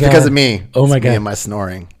 Oh, my God. It's because of me. Oh, my God. Me and my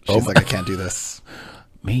snoring. She's like, I can't do this.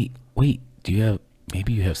 Mate, wait.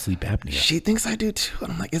 Maybe you have sleep apnea. She thinks I do too.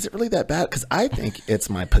 And I'm like, is it really that bad? Because I think it's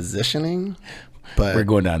my positioning. But we're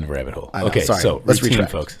going down the rabbit hole. Know, okay, sorry. So let's routine,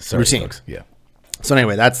 retract. folks. Sorry, routine. Folks. Yeah. So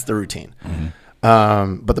anyway, that's the routine.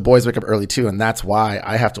 But the boys wake up early too, and that's why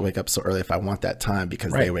I have to wake up so early if I want that time,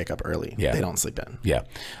 because they wake up early. Yeah. They don't sleep in. Yeah.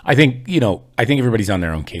 I think everybody's on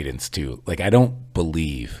their own cadence too. Like, I do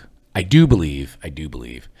believe. Like,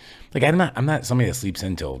 I'm not somebody that sleeps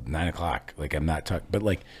until 9 o'clock. Like, I'm not talking, but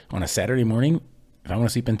like on a Saturday morning, if I want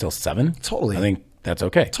to sleep until 7, totally, I think that's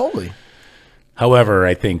okay. Totally. However,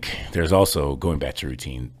 I think there's also, going back to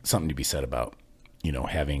routine, something to be said about, you know,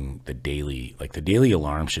 having the daily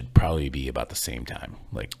alarm should probably be about the same time.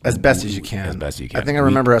 Like, as best as you can. I think I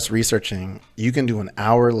remember us researching, you can do an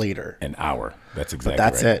hour later. An hour. That's exactly but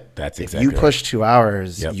that's right. it. That's exactly If you push 2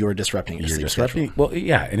 hours, Yep. you're disrupting your sleep schedule. Well,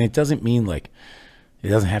 yeah, and it doesn't mean like, it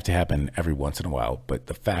doesn't have to happen every once in a while, but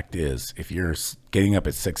the fact is, if you're getting up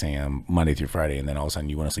at 6 a.m. Monday through Friday, and then all of a sudden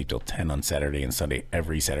you want to sleep till 10 on Saturday and Sunday,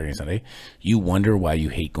 every Saturday and Sunday, you wonder why you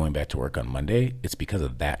hate going back to work on Monday. It's because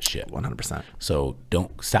of that shit. 100%. So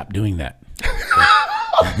don't stop doing that.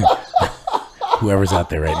 Whoever's out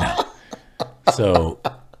there right now. So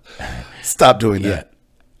stop doing that.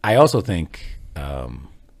 I also think,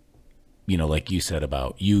 you know, like you said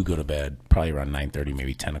about, you go to bed probably around 9:30,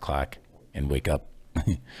 maybe 10 o'clock, and wake up.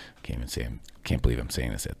 Can't believe I'm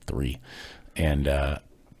saying this at 3. And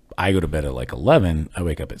I go to bed at like 11. I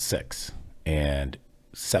wake up at 6. And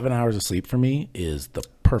 7 hours of sleep for me is the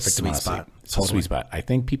perfect sweet amount of spot. sleep. It's a sweet spot. I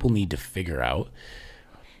think people need to figure out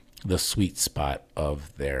the sweet spot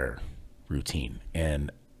of their routine.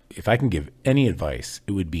 And if I can give any advice,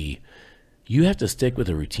 it would be, you have to stick with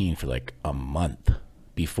a routine for like a month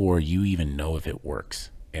before you even know if it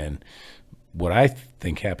works. And what I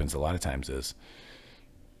think happens a lot of times is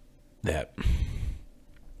that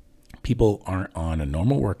people aren't on a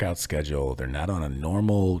normal workout schedule. They're not on a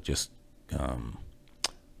normal just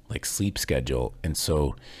like sleep schedule. And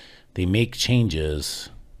so they make changes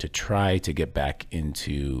to try to get back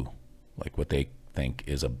into like what they think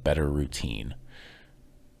is a better routine.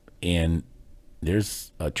 And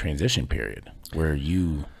there's a transition period where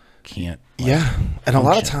you can't. Like, yeah. And a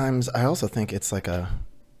lot of function. times I also think it's like a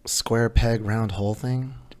square peg, round hole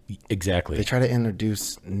thing. Exactly. They try to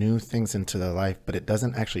introduce new things into their life, but it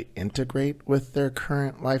doesn't actually integrate with their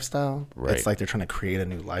current lifestyle. Right. It's like they're trying to create a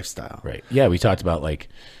new lifestyle. Right. Yeah. We talked about like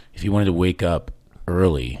if you wanted to wake up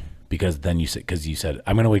early, because then you said,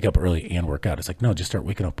 I'm going to wake up early and work out. It's like, no, just start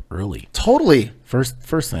waking up early. Totally. First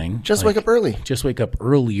thing. Just like, wake up early. Just wake up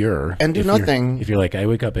earlier. And do if nothing. If you're like, I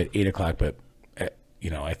wake up at 8:00, but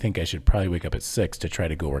I think I should probably wake up at 6 to try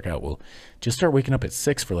to go work out. Well, just start waking up at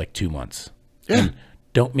 6 for like 2 months. Yeah. And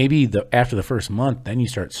don't after the first month, then you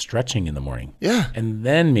start stretching in the morning. Yeah. And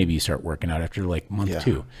then maybe you start working out after like month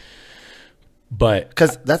 2. But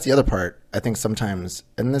because that's the other part. I think sometimes,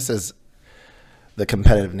 and this is the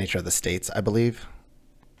competitive nature of the States, I believe,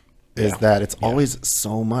 is that it's always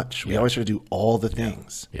so much. We always try to do all the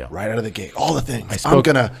things right out of the gate, all the things. I'm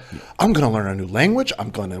gonna learn a new language. I'm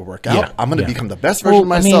gonna work out. I'm gonna become the best version of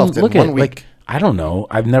myself in 1 week. Like, I don't know.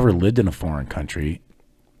 I've never lived in a foreign country.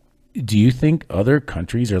 Do you think other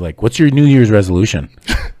countries are like, what's your New Year's resolution?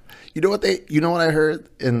 You know what I heard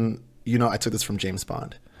I took this from James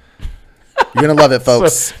Bond. You're going to love it,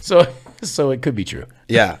 folks. So it could be true.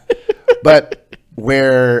 Yeah. But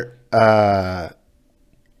where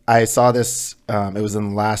I saw this, it was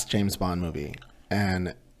in the last James Bond movie,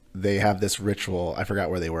 and they have this ritual. I forgot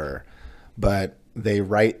where they were, but they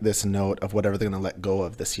write this note of whatever they're going to let go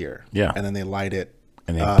of this year. Yeah. And then they light it.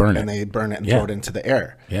 And they burn it. And they burn it and throw it into the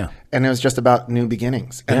air. Yeah. And it was just about new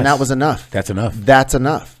beginnings. And that was enough. That's enough. That's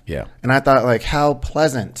enough. Yeah. And I thought, like, how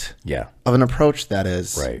pleasant of an approach that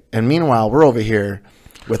is. Right. And meanwhile, we're over here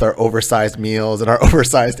with our oversized meals and our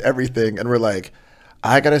oversized everything. And we're like,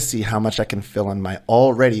 I got to see how much I can fill in my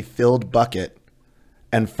already filled bucket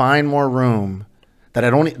and find more room that I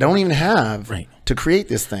don't even have to create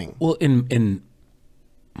this thing. Well,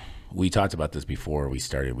 we talked about this before we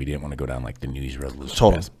started. We didn't want to go down like the New Year's resolution.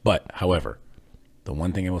 Totally. But however, the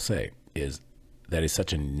one thing I will say is that is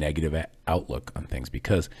such a negative outlook on things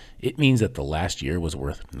because it means that the last year was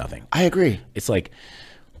worth nothing. I agree. It's like,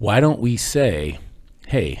 why don't we say,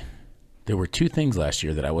 hey, there were 2 things last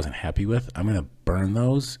year that I wasn't happy with. I'm going to burn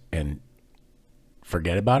those and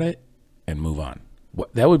forget about it and move on.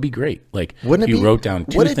 That would be great. Like, if you wrote down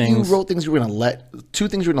 2 things. What if you wrote things you were going to let, 2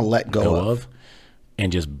 things you're going to let go of?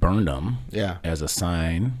 And just burned them as a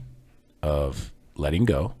sign of letting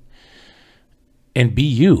go and be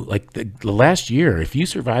you. Like the last year, if you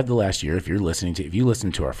survived the last year, if you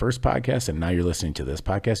listened to our first podcast and now you're listening to this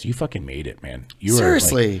podcast, you fucking made it, man.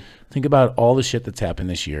 Seriously. Think about all the shit that's happened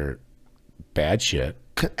this year, bad shit.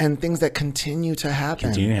 And things that continue to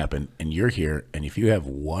happen. And you're here. And if you have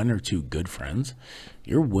 1 or 2 good friends,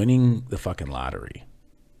 you're winning the fucking lottery.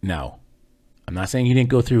 Now, I'm not saying you didn't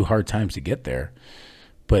go through hard times to get there,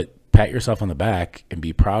 but pat yourself on the back and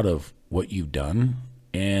be proud of what you've done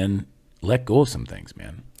and let go of some things,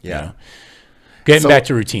 man. Yeah. You know? Getting back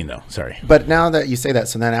to routine, though. Sorry. But now that you say that,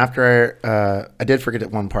 so then after I did forget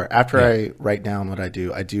one part. After I write down what I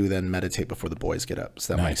do then meditate before the boys get up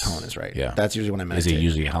so that my tone is right. Yeah. That's usually when I meditate. Is it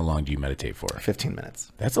usually how long do you meditate for? 15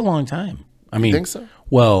 minutes. That's a long time. You think so?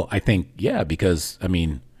 Well, I think, because,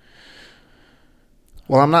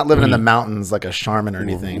 well, I'm not living in the mountains like a shaman or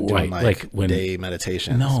anything, doing day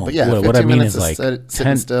meditations. No, but yeah, what I mean is like 5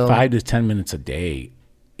 to 10 minutes a day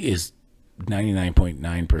is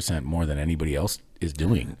 99.9% more than anybody else is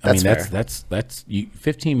doing. That's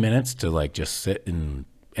 15 minutes to like just sit and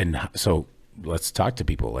so let's talk to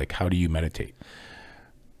people. Like, how do you meditate?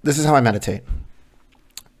 This is how I meditate.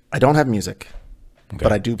 I don't have music,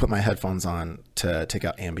 but I do put my headphones on to take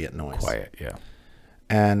out ambient noise. Quiet, yeah.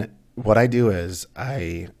 And what I do is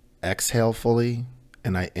I exhale fully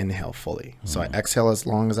and I inhale fully. So I exhale as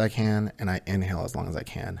long as I can and I inhale as long as I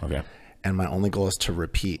can. Okay. And my only goal is to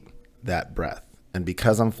repeat that breath. And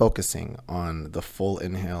because I'm focusing on the full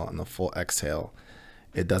inhale and the full exhale,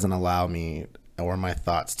 it doesn't allow me or my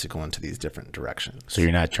thoughts to go into these different directions. So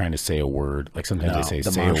you're not trying to say a word. Like sometimes they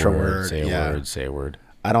say a word, say a word.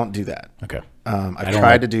 I don't do that. Okay. I've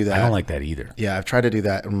tried to do that. I don't like that either. Yeah, I've tried to do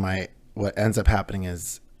that. And what ends up happening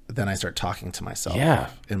is then I start talking to myself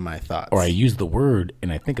in my thoughts. Or I use the word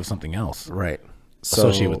and I think of something else. Right.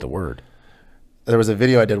 Associate with the word. There was a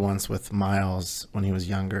video I did once with Miles when he was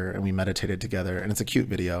younger and we meditated together, and it's a cute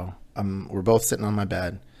video. We're both sitting on my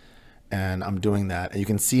bed and I'm doing that, and you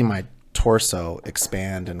can see my torso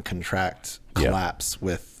expand and contract, collapse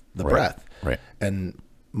with the breath. Right. And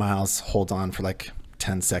Miles holds on for like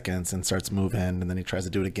 10 seconds and starts moving, and then he tries to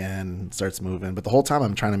do it again and starts moving. But the whole time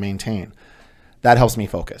I'm trying to maintain. That helps me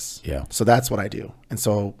focus. Yeah. So that's what I do. And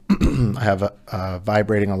so I have a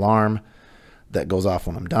vibrating alarm that goes off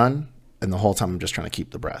when I'm done. And the whole time I'm just trying to keep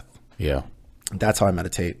the breath. Yeah. That's how I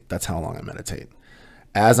meditate. That's how long I meditate.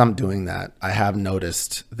 As I'm doing that, I have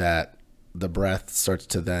noticed that the breath starts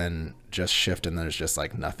to then just shift, and there's just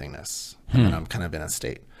like nothingness. And I'm kind of in a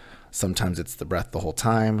state. Sometimes it's the breath the whole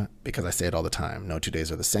time, because I say it all the time. No 2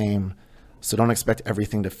 days are the same. So don't expect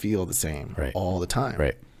everything to feel the same all the time.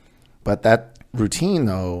 Right. But that routine,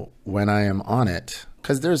 though, when I am on it,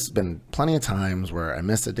 because there's been plenty of times where I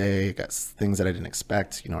missed a day, got things that I didn't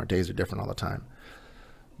expect. Our days are different all the time.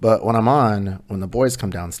 But when I'm on, when the boys come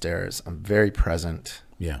downstairs, I'm very present,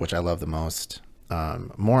 which I love the most.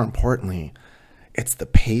 More importantly, it's the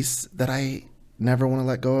pace that I never want to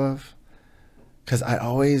let go of, because I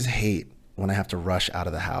always hate when I have to rush out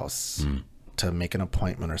of the house to make an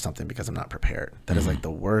appointment or something because I'm not prepared. That is like the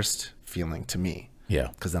worst feeling to me. Yeah.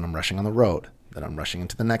 Because then I'm rushing on the road. Then I'm rushing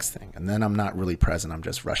into the next thing. And then I'm not really present. I'm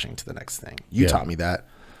just rushing to the next thing. You taught me that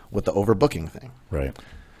with the overbooking thing. Right.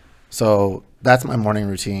 So that's my morning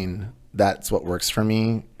routine. That's what works for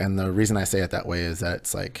me. And the reason I say it that way is that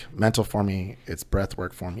it's like mental for me. It's breath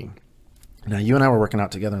work for me. Now, you and I were working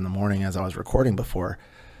out together in the morning as I was recording before.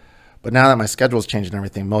 But now that my schedule's changed and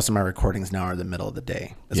everything, most of my recordings now are the middle of the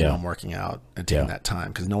day. Is when I'm working out and taking that time,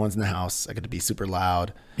 because no one's in the house. I get to be super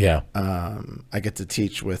loud. Yeah. I get to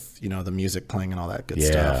teach with, the music playing and all that good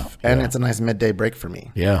stuff. And it's a nice midday break for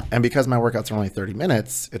me. Yeah. And because my workouts are only 30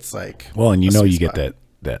 minutes, it's like, well, and you get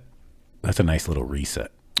that's a nice little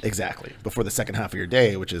reset. Exactly. Before the second half of your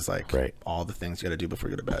day, which is like Right. all the things you got to do before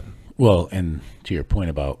you go to bed. Well, and to your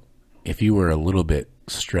point about if you were a little bit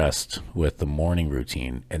stressed with the morning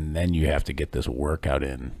routine and then you have to get this workout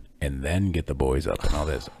in and then get the boys up and all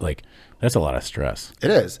this, like that's a lot of stress.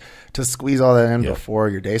 It is, to squeeze all that in before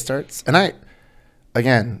your day starts. And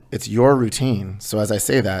again, it's your routine. So as I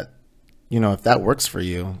say that, if that works for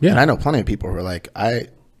you, and I know plenty of people who are like, I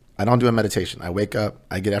don't do a meditation. I wake up,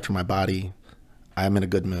 I get after my body, I'm in a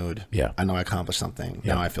good mood. Yeah. I know I accomplished something.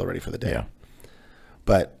 Yeah. Now I feel ready for the day. Yeah.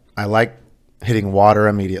 But I like hitting water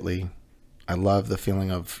immediately. I love the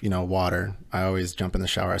feeling of, water. I always jump in the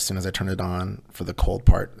shower as soon as I turn it on for the cold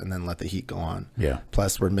part and then let the heat go on. Yeah.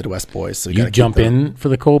 Plus, we're Midwest boys. So you jump in for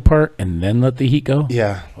the cold part and then let the heat go?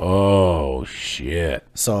 Yeah. Oh, shit.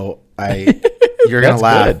 So you're going to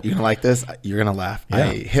laugh. Good. You're going to like this. You're going to laugh. Yeah.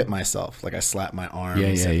 I hit myself. Like I slap my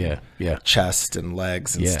arms Yeah. chest and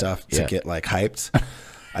legs and stuff to Yeah. get like hyped.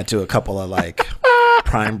 I do a couple of like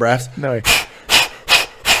prime breaths. No.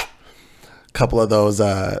 Couple of those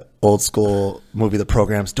old school movie The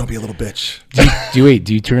Programs. Don't be a little bitch.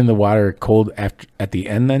 Do you turn the water cold at the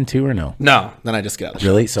end then too, or no? No, then I just get out of the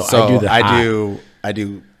shower. Really? So I do the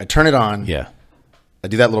hot. I turn it on. Yeah. I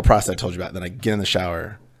do that little process I told you about. Then I get in the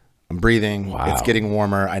shower. I'm breathing. Wow. It's getting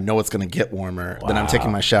warmer. I know it's going to get warmer. Then I'm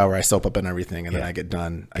taking my shower. I soap up and everything. And then I get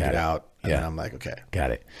done. I get out. And then I'm like, okay.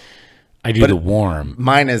 Got it. I do the warm.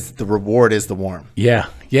 Mine is the reward is the warm. Yeah.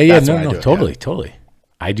 That's what I do. Totally.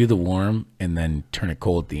 I do the warm and then turn it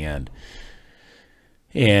cold at the end.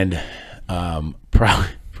 And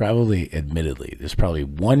probably, admittedly, there's probably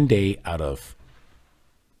one day out of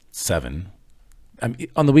 7.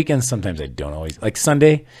 On the weekends, sometimes I don't always. Like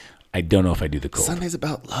Sunday, I don't know if I do the cold. Sunday's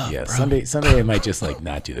about love, Yeah, bro. Sunday I might just like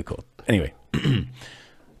not do the cold. Anyway,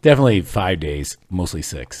 definitely 5 days, mostly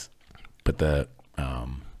 6. But the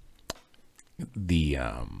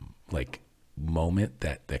like moment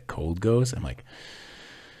that cold goes, I'm like,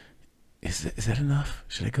 is that enough?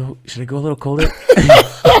 Should I go a little colder?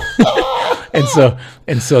 and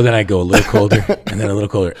so then I go a little colder and then a little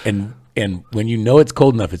colder. And when you know it's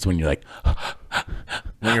cold enough, it's when you're like,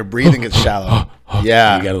 when your breathing gets shallow.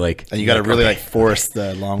 Yeah. You gotta and you got to really force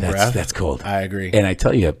the long breath. That's cold. I agree. And I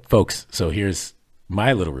tell you, folks, so here's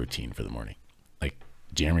my little routine for the morning. Like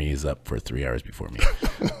Jeremy is up for 3 hours before me.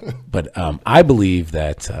 But I believe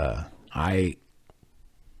that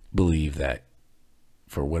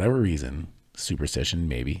for whatever reason, superstition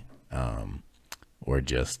maybe, or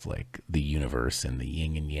just like the universe and the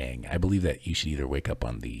yin and yang, I believe that you should either wake up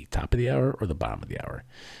on the top of the hour or the bottom of the hour.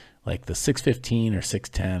 Like the 6:15 or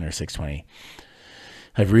 6:10 or 6:20,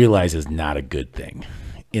 I've realized is not a good thing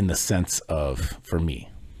in the sense of, for me,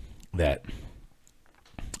 that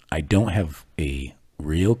I don't have a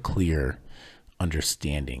real clear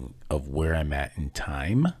understanding of where I'm at in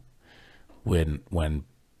time when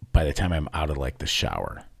by the time I'm out of like the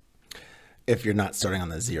shower. if you're not starting on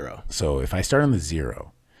the 0. So if I start on the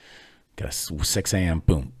 0, got a 6 a.m.,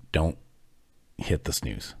 boom, don't hit the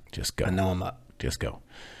snooze. Just go. I know I'm up. Just go.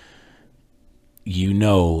 You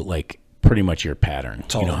know, like pretty much your pattern.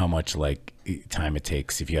 Totally. You know how much like time it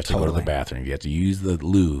takes if you have to go to the bathroom, if you have to use the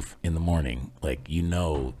Louvre in the morning, like, you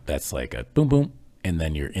know, that's like a boom, boom. And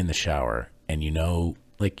then you're in the shower and, you know,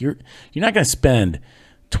 like you're not going to spend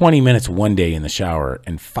 20 minutes one day in the shower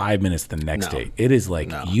and 5 minutes the next day. It is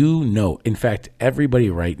like, you know, in fact, everybody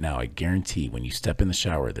right now, I guarantee when you step in the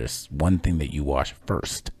shower, there's one thing that you wash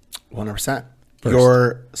first. 100%.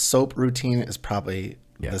 Your soap routine is probably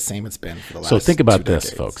the same it's been for the last 2 decades. So think about this,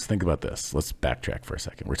 decades. folks. Think about this. Let's backtrack for a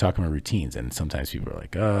second. We're talking about routines, and sometimes people are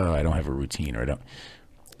like, oh, I don't have a routine, or I don't.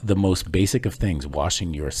 The most basic of things,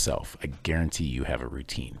 washing yourself, I guarantee you have a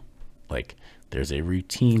routine. Like, there's a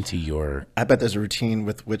routine to your... I bet there's a routine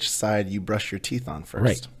with which side you brush your teeth on first.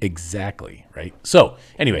 Right, exactly, right? So,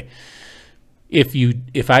 anyway,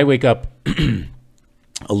 if I wake up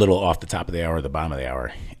a little off the top of the hour or the bottom of the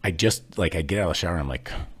hour, I get out of the shower and I'm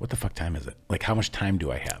like, what the fuck time is it? Like, how much time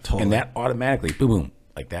do I have? Totally. And that automatically, boom, boom,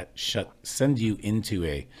 like that sends you into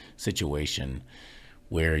a situation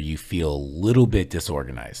where you feel a little bit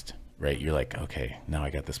disorganized, right? You're like, okay, now I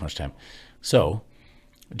got this much time. So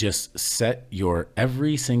just set your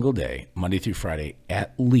every single day, Monday through Friday,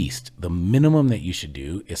 at least the minimum that you should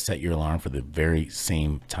do is set your alarm for the very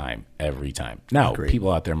same time every time. Now,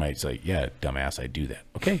 people out there might say, yeah, dumbass, I do that.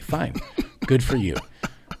 Okay, fine. Good for you.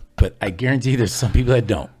 But I guarantee there's some people that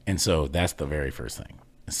don't. And so that's the very first thing.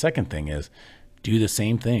 The second thing is do the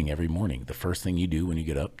same thing every morning. The first thing you do when you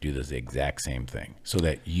get up, do the exact same thing. So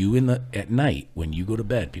that you at night, when you go to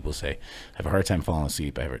bed, people say, I have a hard time falling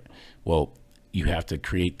asleep. Well, you have to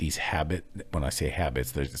create these habits. When I say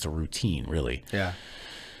habits, it's a routine, really. Yeah.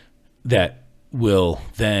 That will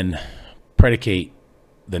then predicate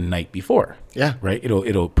the night before. Yeah. Right?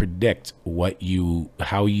 It'll predict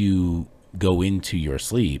how you go into your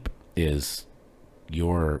sleep is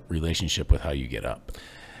your relationship with how you get up.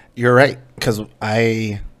 You're right, because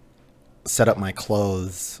I set up my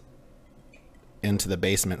clothes into the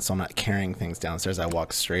basement, so I'm not carrying things downstairs. I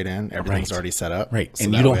walk straight in. Everything's already set up. Right. So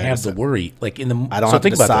and you don't have to worry. Like I don't have to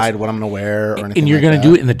decide what I'm going to wear or anything. And you're like going to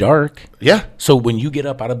do it in the dark. Yeah. So when you get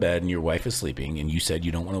up out of bed and your wife is sleeping and you said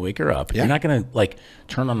you don't want to wake her up, you're not going to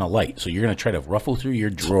turn on the light. So you're going to try to ruffle through your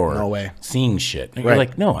drawer. No way. Seeing shit. And you're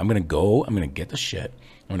like, no, I'm going to get the shit.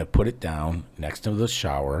 I'm going to put it down next to the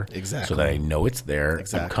shower. Exactly. So that I know it's there.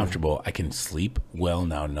 Exactly. I'm comfortable. I can sleep well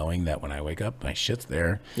now knowing that when I wake up, my shit's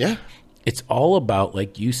there. Yeah. It's all about,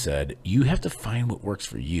 like you said, you have to find what works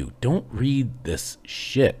for you. Don't read this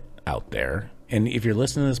shit out there. And if you're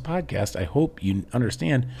listening to this podcast, I hope you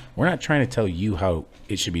understand we're not trying to tell you how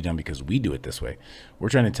it should be done because we do it this way. We're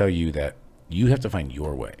trying to tell you that you have to find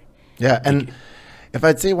your way. Yeah. And if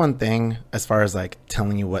I'd say one thing as far as like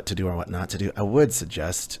telling you what to do or what not to do, I would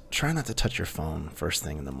suggest try not to touch your phone first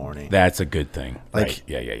thing in the morning. That's a good thing. Like, right.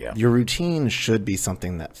 Yeah. Your routine should be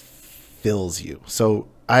something that fills you. So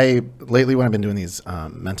lately when I've been doing these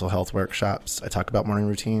mental health workshops, I talk about morning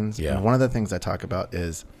routines. Yeah. And one of the things I talk about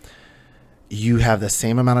is you have the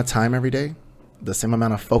same amount of time every day, the same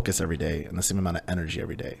amount of focus every day, and the same amount of energy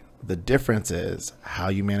every day. The difference is how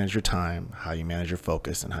you manage your time, how you manage your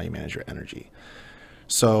focus, and how you manage your energy.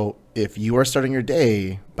 So if you are starting your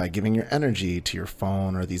day by giving your energy to your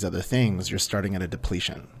phone or these other things, you're starting at a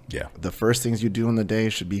depletion. Yeah. The first things you do in the day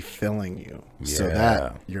should be filling you so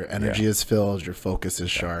that your energy is filled, your focus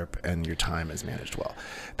is sharp, and your time is managed well.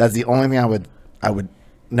 That's the only thing I would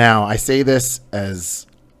now I say this as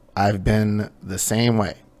I've been the same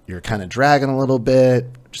way. You're kind of dragging a little bit.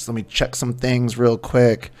 Just let me check some things real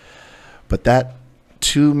quick. But that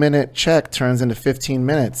 2-minute check turns into 15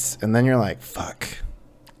 minutes. And then you're like, fuck.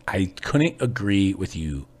 I couldn't agree with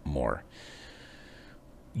you more.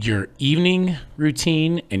 Your evening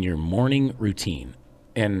routine and your morning routine.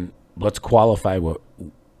 And let's qualify what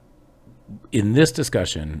in this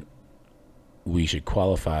discussion, we should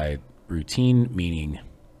qualify routine, meaning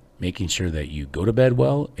making sure that you go to bed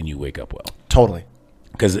well and you wake up well. Totally.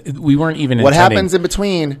 Because we weren't even what happens in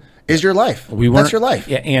between is your life. That's your life.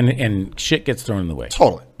 Yeah, and shit gets thrown in the way.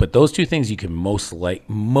 Totally. But those two things you can most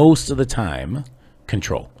of the time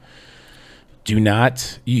control.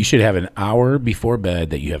 You should have an hour before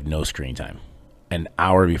bed that you have no screen time. An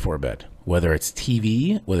hour before bed. Whether it's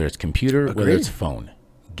TV, whether it's computer, whether it's phone.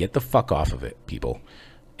 Get the fuck off of it, people.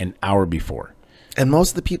 An hour before. And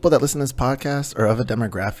most of the people that listen to this podcast are of a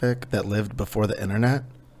demographic that lived before the internet.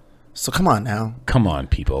 So come on now. Come on,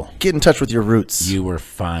 people. Get in touch with your roots. You were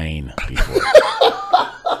fine before.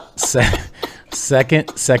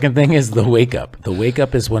 Second thing is the wake up. The wake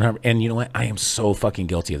up is 100. And you know what? I am so fucking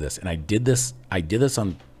guilty of this. And I did this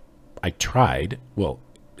on. I tried. Well,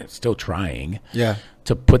 still trying. Yeah.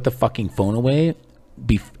 To put the fucking phone away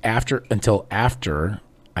until after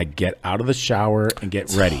I get out of the shower and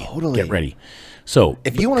get ready. Totally. Get ready. So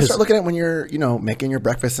if you want to start looking at when you're, making your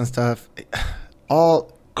breakfast and stuff,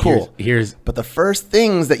 all cool. Here's but the first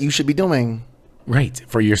things that you should be doing. Right,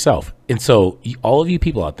 for yourself. And so all of you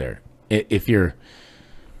people out there, if you're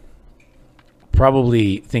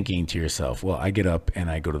probably thinking to yourself, well, I get up and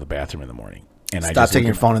I go to the bathroom in the morning. And Stop taking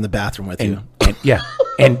your phone in the bathroom with you.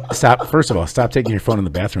 And stop. First of all, stop taking your phone in the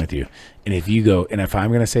bathroom with you. And if you go, and if I'm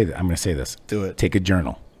going to say that, I'm going to say this. Do it. Take a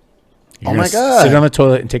journal. Oh my God. Sit on the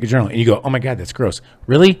toilet and take a journal. And you go, oh my God, that's gross.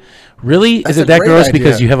 Really? Really? That's Is it that gross? idea.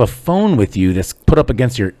 Because you have a phone with you that's put up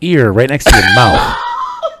against your ear right next to your mouth.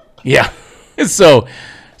 Yeah. So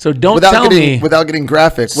don't tell me. Without getting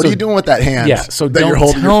graphic, what are you doing with that hand? Yeah, so that don't you're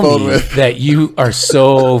holding tell your phone me with? that you are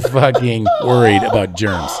so fucking worried about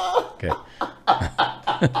germs. Okay.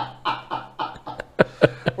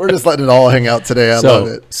 We're just letting it all hang out today. I love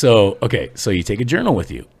it. So you take a journal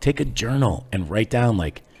with you. Take a journal and write down,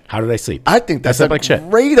 like, how did I sleep? I think that's a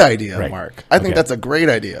great idea, Right. Mark. I think that's a great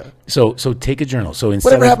idea. So take a journal. So instead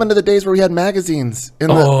Whatever happened to the days where we had magazines?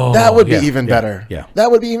 That would be even better. Yeah.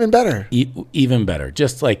 That would be even better. Even better.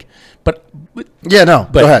 Just like, but Yeah, no.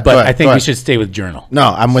 Go ahead. I think we should stay with journal. No,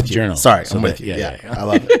 I'm with you. Journal. Sorry, So I'm with that- you. yeah. I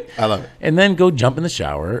love it. I love it. And then go jump in the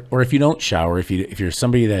shower, or if you don't shower, if you're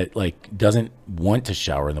somebody that like doesn't want to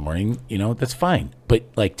shower in the morning, that's fine. But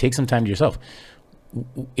like, take some time to yourself.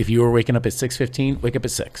 If you were waking up at 6:15, wake up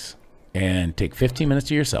at 6 and take 15 minutes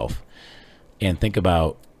to yourself and think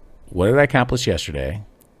about, what did I accomplish yesterday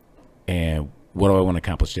and what do I want to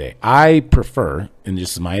accomplish today? I prefer, and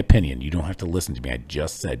this is my opinion, you don't have to listen to me. I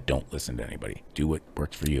just said don't listen to anybody. Do what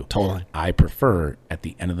works for you. Totally. I prefer at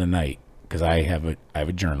the end of the night, because I have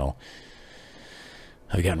a journal.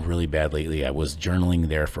 I've gotten really bad lately. I was journaling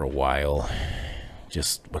there for a while.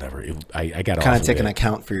 Just whatever. I got Kind off of take it. an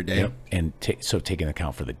account for your day. Yep. And so take an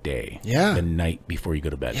account for the day. Yeah. The night before you go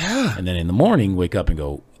to bed. Yeah. And then in the morning, wake up and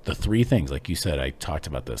go, the 3 things, like you said, I talked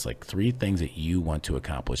about this, like 3 things that you want to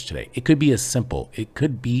accomplish today. It could be as simple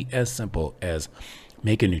as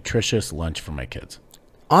make a nutritious lunch for my kids.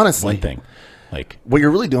 Honestly. One thing. Like, what you're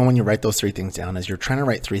really doing when you write those 3 things down is you're trying to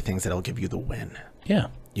write 3 things that'll give you the win. yeah.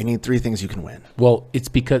 You need 3 things you can win. Well, it's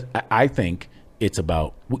because I think it's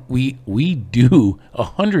about we do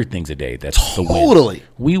 100 things a day. That's the win. Totally.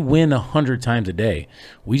 We win 100 times a day.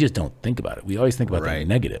 We just don't think about it. We always think about the Right.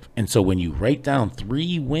 negative. And so when you write down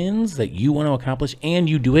 3 wins that you want to accomplish and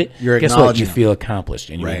you do it, You're guess what? acknowledging You them. feel accomplished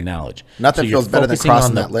and you Right. acknowledge. Nothing you're feels better than focusing crossing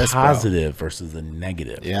on the that list, bro. positive versus the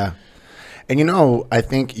negative. Yeah. And I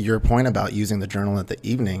think your point about using the journal at the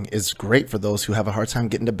evening is great for those who have a hard time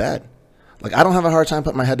getting to bed. Like, I don't have a hard time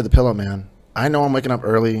putting my head to the pillow, man. I know I'm waking up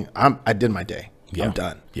early. I did my day. Yeah. I'm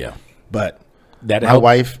done. Yeah. But That my helped.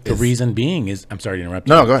 wife The is reason being is, I'm sorry to interrupt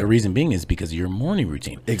No, you. no, go ahead. The reason being is because of your morning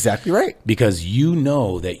routine. exactly right. Because you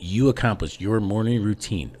know that you accomplished your morning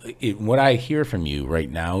routine. What I hear from you right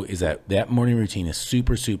now is that morning routine is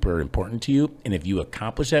super, super important to you. And if you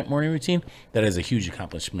accomplish that morning routine, that is a huge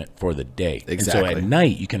accomplishment for the day. Exactly. And so at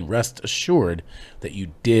night, you can rest assured that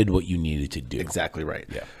you did what you needed to do. Exactly right.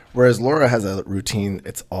 Yeah. Whereas Laura has a routine,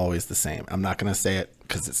 it's always the same. I'm not going to say it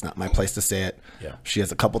because it's not my place to say it. Yeah. She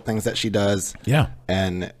has a couple things that she does. Yeah.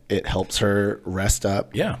 And it helps her rest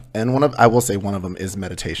up. Yeah. And I will say one of them is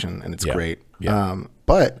meditation, and it's Yeah. great. Yeah.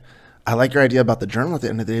 But I like your idea about the journal at the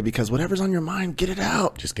end of the day, because whatever's on your mind, get it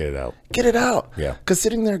out. Just get it out. Get it out. Yeah. Because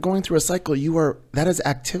sitting there going through a cycle, that is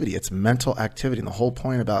activity. It's mental activity. And the whole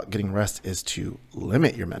point about getting rest is to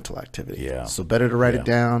limit your mental activity. Yeah. So better to write it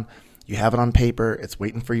down. You have it on paper. It's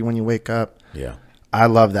waiting for you when you wake up. Yeah. I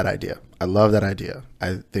love that idea.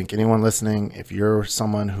 I think anyone listening, if you're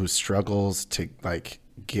someone who struggles to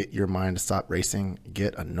get your mind to stop racing,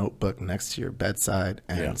 get a notebook next to your bedside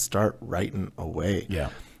and start writing away. Yeah.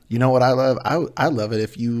 You know what I love? I love it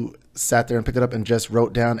if you sat there and picked it up and just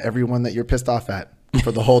wrote down everyone that you're pissed off at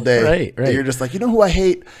for the whole day. Right. And you're just like, who I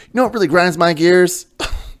hate? You know what really grinds my gears?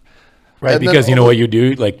 Right. And then Because you know what you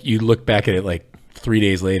do? Like, you look back at it like 3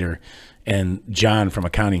 days later, and John from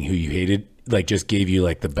accounting, who you hated, like just gave you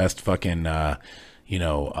like the best fucking,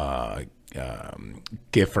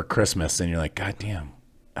 gift for Christmas. And you're like, God damn,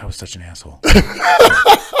 I was such an asshole.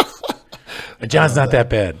 John's not that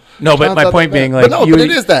bad. No, but John's my not point that bad. being, like, But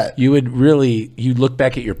it is that. you look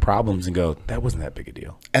back at your problems and go, that wasn't that big a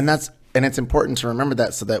deal. And it's important to remember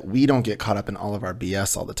that so that we don't get caught up in all of our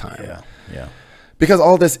BS all the time. Yeah. Yeah. Because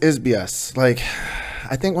all this is BS. Like,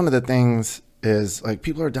 I think one of the things is like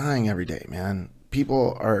people are dying every day, man.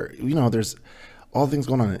 People are, there's all things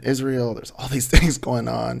going on in Israel. There's all these things going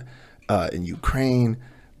on in Ukraine.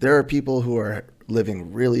 There are people who are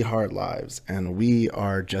living really hard lives, and we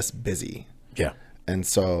are just busy. Yeah. And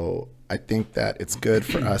so I think that it's good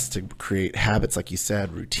for us to create habits, like you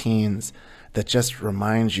said, routines that just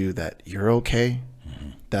remind you that you're okay,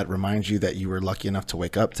 that reminds you that you were lucky enough to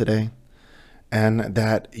wake up today, and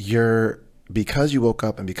that because you woke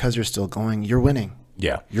up and because you're still going, you're winning.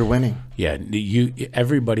 Yeah. You're winning. Yeah.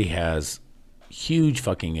 Everybody has huge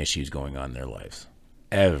fucking issues going on in their lives.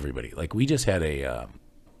 Everybody. Like, we just had a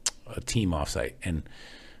team offsite, and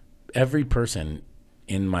every person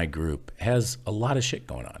in my group has a lot of shit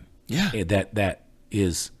going on. Yeah. That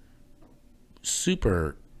is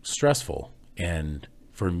super stressful. And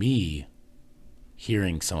for me,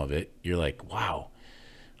 hearing some of it, you're like, wow,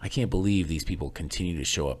 I can't believe these people continue to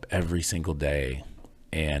show up every single day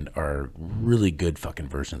and are really good fucking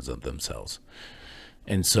versions of themselves.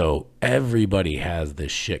 And so everybody has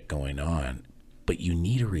this shit going on, but you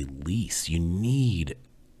need a release. You need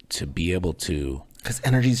to be able to, because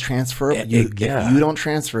energy's transferable. If you don't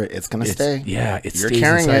transfer it, it's going to stay. Yeah, it You're stays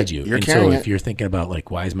carrying inside it. you. You're and carrying so it. if you're thinking about,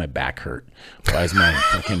 like, why is my back hurt? Why is my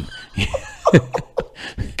fucking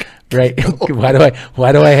right?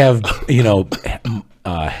 Why do I have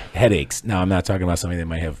headaches? Now, I'm not talking about somebody that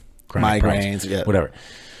might have chronic migraines, problems, whatever.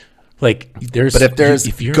 Like, but if there's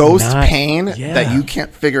ghost pain that you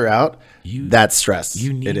can't figure out, that's stress.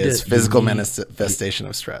 It is physical manifestation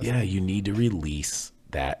of stress. Yeah, you need to release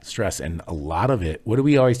that stress. And a lot of it, what do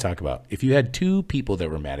we always talk about? If you had two people that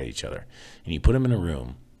were mad at each other and you put them in a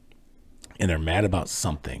room and they're mad about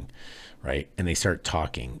something, right? And they start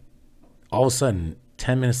talking, all of a sudden,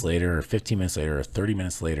 10 minutes later or 15 minutes later or 30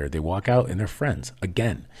 minutes later, they walk out and they're friends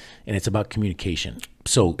again. And it's about communication.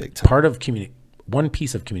 So part of one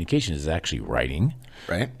piece of communication is actually writing,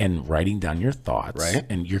 right? And writing down your thoughts, right?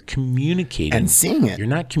 And you're communicating and seeing it. You're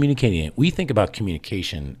not communicating it. We think about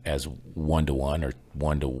communication as one-to-one or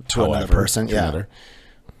one to another person, to another.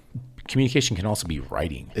 Communication can also be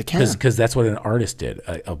writing. It can, because that's what an artist did.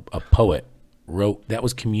 A poet wrote. That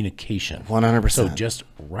was communication. 100%. So just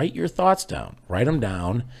write your thoughts down. Write them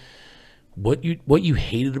down. What you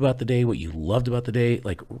hated about the day, what you loved about the day,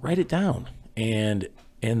 like, write it down, and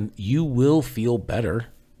you will feel better.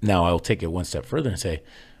 Now, I'll take it one step further and say,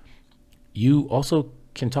 you also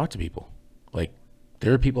can talk to people. Like,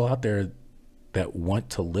 there are people out there that want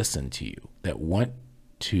to listen to you, that want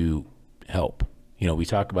to help. We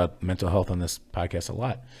talk about mental health on this podcast a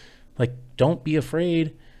lot. Like, don't be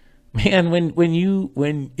afraid, man.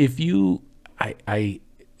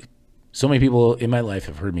 So many people in my life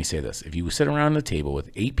have heard me say this. If you sit around the table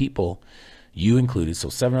with 8 people, you included, so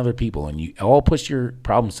 7 other people, and you all push your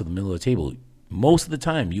problems to the middle of the table, most of the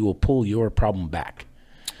time you will pull your problem back,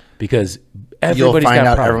 because everybody's you'll find got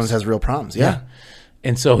out problems. everyone has real problems. Yeah.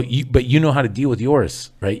 And so but you know how to deal with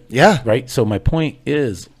yours, right? Yeah. Right. So my point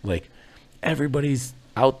is, like, everybody's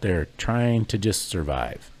out there trying to just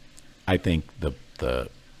survive. I think the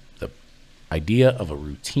idea of a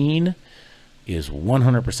routine is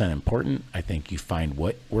 100% important. I think you find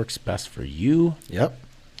what works best for you. Yep.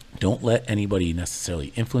 Don't let anybody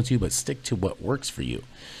necessarily influence you, but stick to what works for you.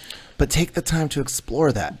 But take the time to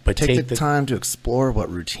explore that. But take the time to explore what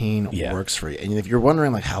routine works for you. And if you're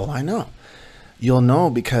wondering, like, how will I know? You'll know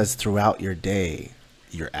because throughout your day,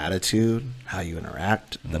 your attitude, how you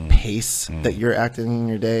interact, the pace that you're acting in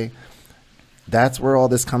your day, that's where all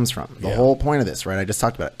this comes from. The whole point of this, right? I just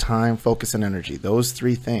talked about it. Time, focus, and energy. Those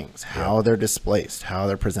 3 things, how they're displaced, how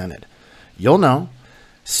they're presented. You'll know.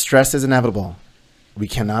 Stress is inevitable. We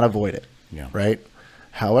cannot avoid it, right?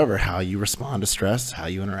 However, how you respond to stress, how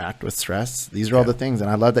you interact with stress, these are all the things. And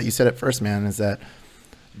I love that you said it first, man, is that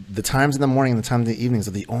the times in the morning and the times in the evenings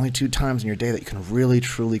are the only 2 times in your day that you can really,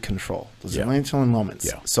 truly control. Those are the only 2 moments.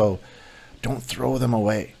 Yeah. So don't throw them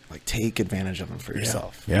away. Like, take advantage of them for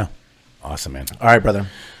yourself. Yeah. Awesome, man. All right, brother.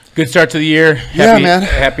 Good start to the year. Man.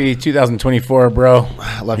 Happy 2024, bro.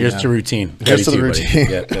 I love Here's you, to routine. Here's to the buddy. routine.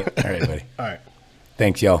 Yeah. All right, buddy. All right.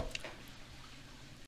 Thanks, y'all.